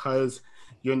in because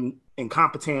you're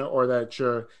incompetent or that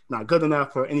you're not good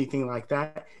enough or anything like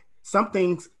that. Some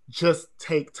things just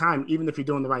take time, even if you're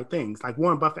doing the right things. Like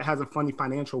Warren Buffett has a funny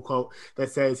financial quote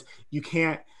that says, you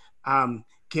can't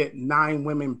get 9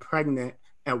 women pregnant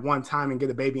at one time and get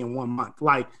a baby in 1 month.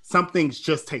 Like some things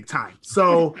just take time.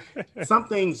 So some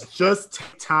things just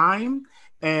take time,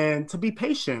 and to be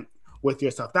patient with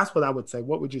yourself. That's what I would say.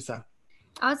 What would you say?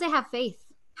 I would say have faith.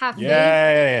 Have faith.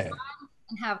 Yeah.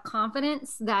 And have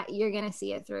confidence that you're gonna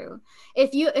see it through.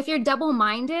 If you're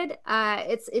double-minded,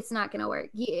 it's not gonna work.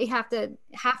 You have to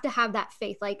have that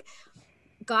faith. Like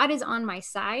God is on my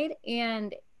side,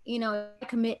 and I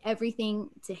commit everything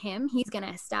to Him. He's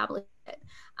gonna establish it.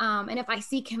 And if I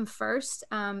seek Him first,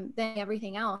 then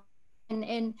everything else.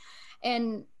 And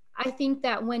I think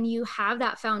that when you have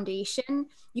that foundation,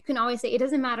 you can always say it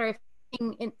doesn't matter if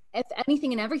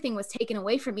anything and everything was taken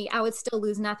away from me, I would still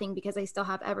lose nothing because I still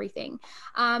have everything.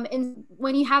 And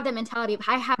when you have that mentality of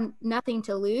I have nothing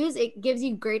to lose, it gives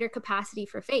you greater capacity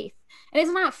for faith. And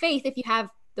it's not faith if you have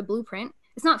the blueprint.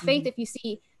 It's not faith if you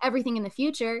see everything in the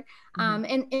future.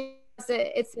 And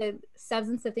it's a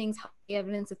substance of things, the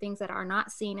evidence of things that are not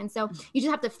seen. And so you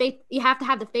just have to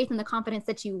have the faith and the confidence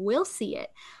that you will see it,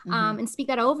 and speak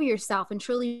that over yourself and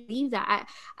truly believe that.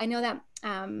 I know that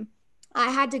I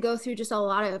had to go through just a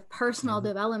lot of personal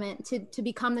development to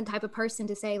become the type of person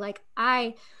to say, like,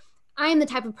 I am the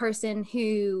type of person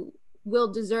who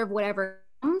will deserve whatever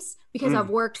comes because I've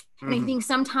worked. And I think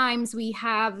sometimes we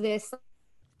have this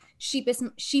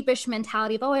sheepish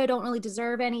mentality of, I don't really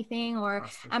deserve anything, or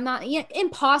I'm not,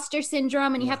 imposter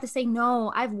syndrome. And you have to say,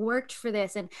 no, I've worked for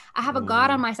this, and I have a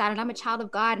God on my side, and I'm a child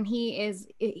of God, and he's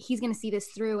going to see this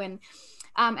through. And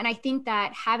I think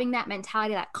that having that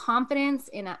mentality, that confidence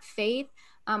in that faith,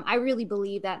 I really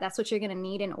believe that that's what you're going to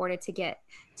need in order to get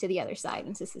to the other side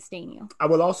and to sustain you. I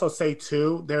will also say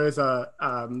too, there's a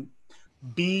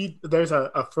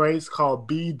phrase called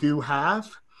be, do,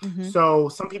 have. So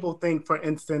some people think, for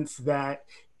instance, that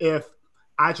if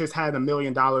I just had $1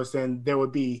 million,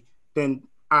 then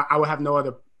I would have no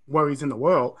other worries in the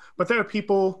world. But there are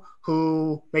people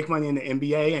who make money in the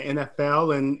NBA and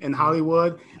NFL and in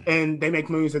Hollywood, and they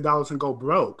make millions of dollars and go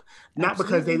broke. Not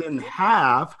because they didn't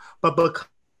have, but because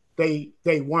they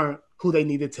weren't who they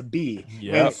needed to be.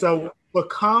 And so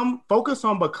focus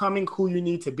on becoming who you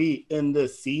need to be in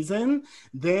this season.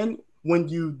 Then when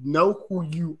you know who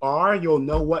you are, you'll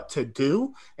know what to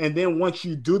do. And then once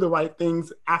you do the right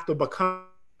things after becoming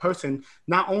a person,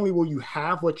 not only will you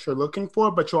have what you're looking for,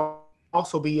 but you'll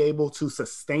also be able to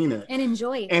sustain it and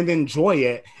enjoy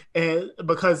it. And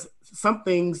because some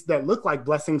things that look like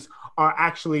blessings are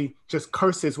actually just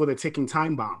curses with a ticking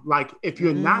time bomb. Like if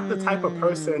you're not the type of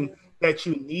person that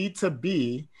you need to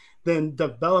be, then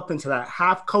develop into that.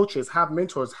 Have coaches, have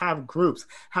mentors, have groups,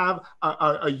 have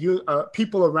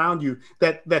people around you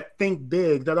that think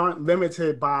big, that aren't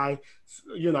limited by,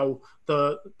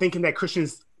 the thinking that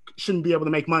Christians shouldn't be able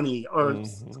to make money or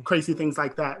crazy things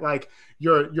like that. Like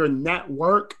your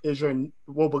network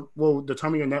will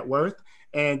determine your net worth,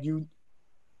 and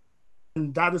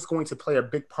that is going to play a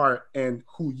big part in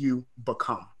who you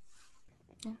become.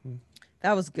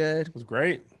 That was good. It was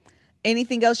great.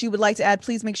 Anything else you would like to add?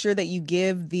 Please make sure that you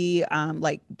give get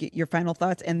your final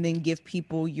thoughts, and then give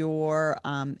people your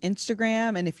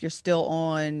Instagram. And if you're still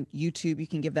on YouTube, you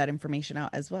can give that information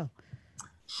out as well.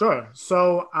 Sure.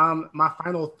 So my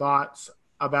final thoughts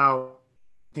about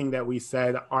everything that we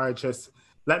said are just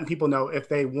letting people know, if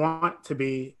they want to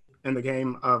be in the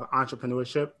game of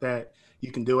entrepreneurship, that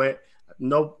you can do it.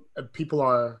 No, people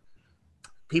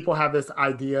have this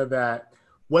idea that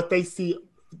what they see,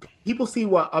 people see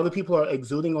what other people are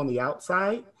exuding on the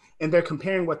outside, and they're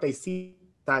comparing what they see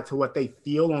to what they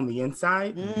feel on the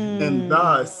inside. And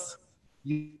thus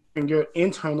you're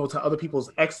internal to other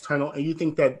people's external, and you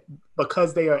think that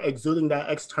because they are exuding that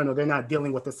external, they're not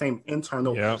dealing with the same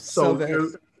internal. Yeah. So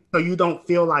you don't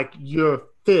feel like you're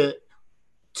fit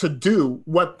to do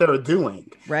what they're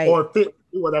doing, right? Or fit to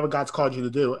do whatever God's called you to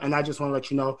do. And I just want to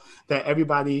let you know that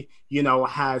everybody,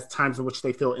 has times in which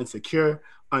they feel insecure,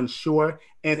 unsure,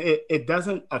 and it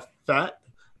doesn't affect,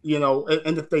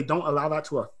 and if they don't allow that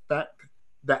to affect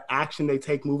the action they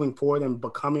take moving forward and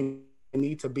becoming they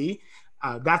need to be,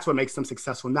 that's what makes them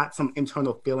successful, not some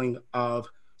internal feeling of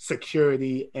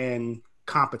security and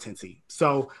competency.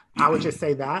 So I would just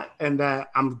say that, and that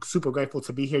I'm super grateful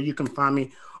to be here. You can find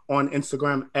me on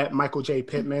Instagram at Michael J.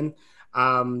 Pittman.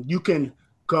 You can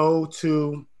go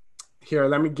to here.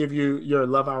 Let me give you your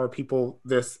Love Hour people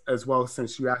this as well,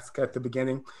 since you asked at the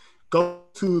beginning. Go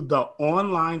to the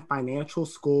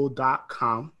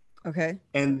onlinefinancialschool.com. Okay.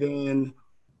 And then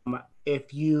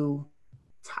if you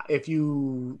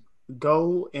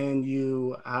go and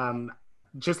you I'll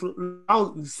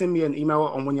send me an email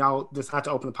on when y'all decide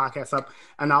to open the podcast up,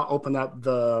 and I'll open up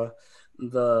the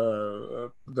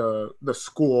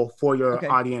school for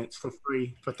your audience for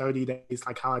free for 30 days,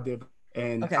 like how I did,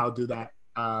 and I'll do that.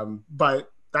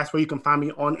 But that's where you can find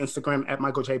me on Instagram at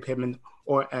Michael J. Pittman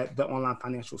or at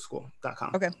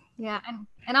theonlinefinancialschool.com. Okay. Yeah.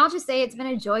 And I'll just say it's been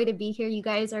a joy to be here. You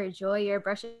guys are a joy. You're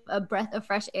a breath of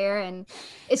fresh air. And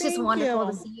it's just wonderful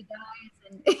to see you guys.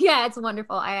 And yeah, it's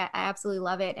wonderful. I absolutely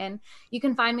love it. And you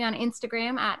can find me on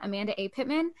Instagram at Amanda A.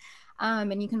 Pittman.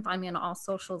 And you can find me on all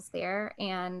socials there.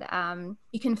 And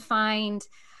you can find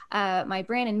my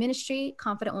brand and ministry,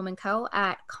 Confident Woman Co.,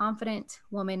 at Confident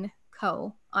Woman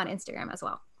Co. on Instagram as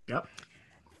well. Yep.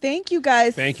 Thank you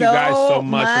guys. Thank you guys so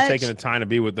much for taking the time to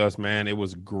be with us, man. It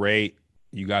was great.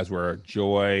 You guys were a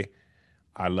joy.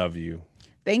 I love you.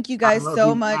 Thank you guys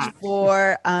so much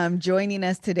for joining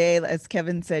us today. As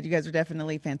Kevin said, you guys are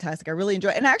definitely fantastic. I really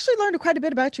enjoyed it. And I actually learned quite a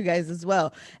bit about you guys as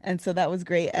well. And so that was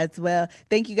great as well.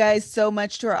 Thank you guys so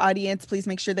much to our audience. Please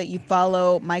make sure that you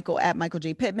follow Michael at Michael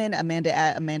J. Pittman, Amanda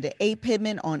at Amanda A.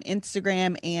 Pittman on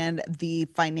Instagram, and the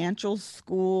Financial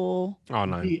School.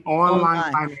 The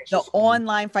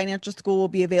online financial school will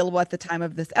be available at the time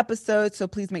of this episode. So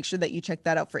please make sure that you check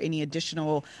that out for any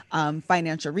additional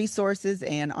financial resources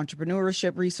and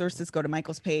entrepreneurship resources. Go to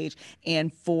Michael's page.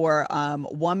 And for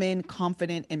woman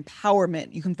confident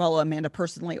empowerment, you can follow Amanda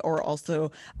personally, or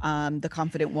also the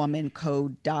Confident Woman Co.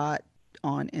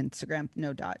 on Instagram.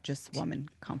 No dot, just woman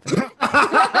confident.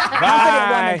 Confident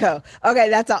Woman Co. Okay,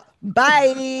 that's all.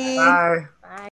 Bye. Bye.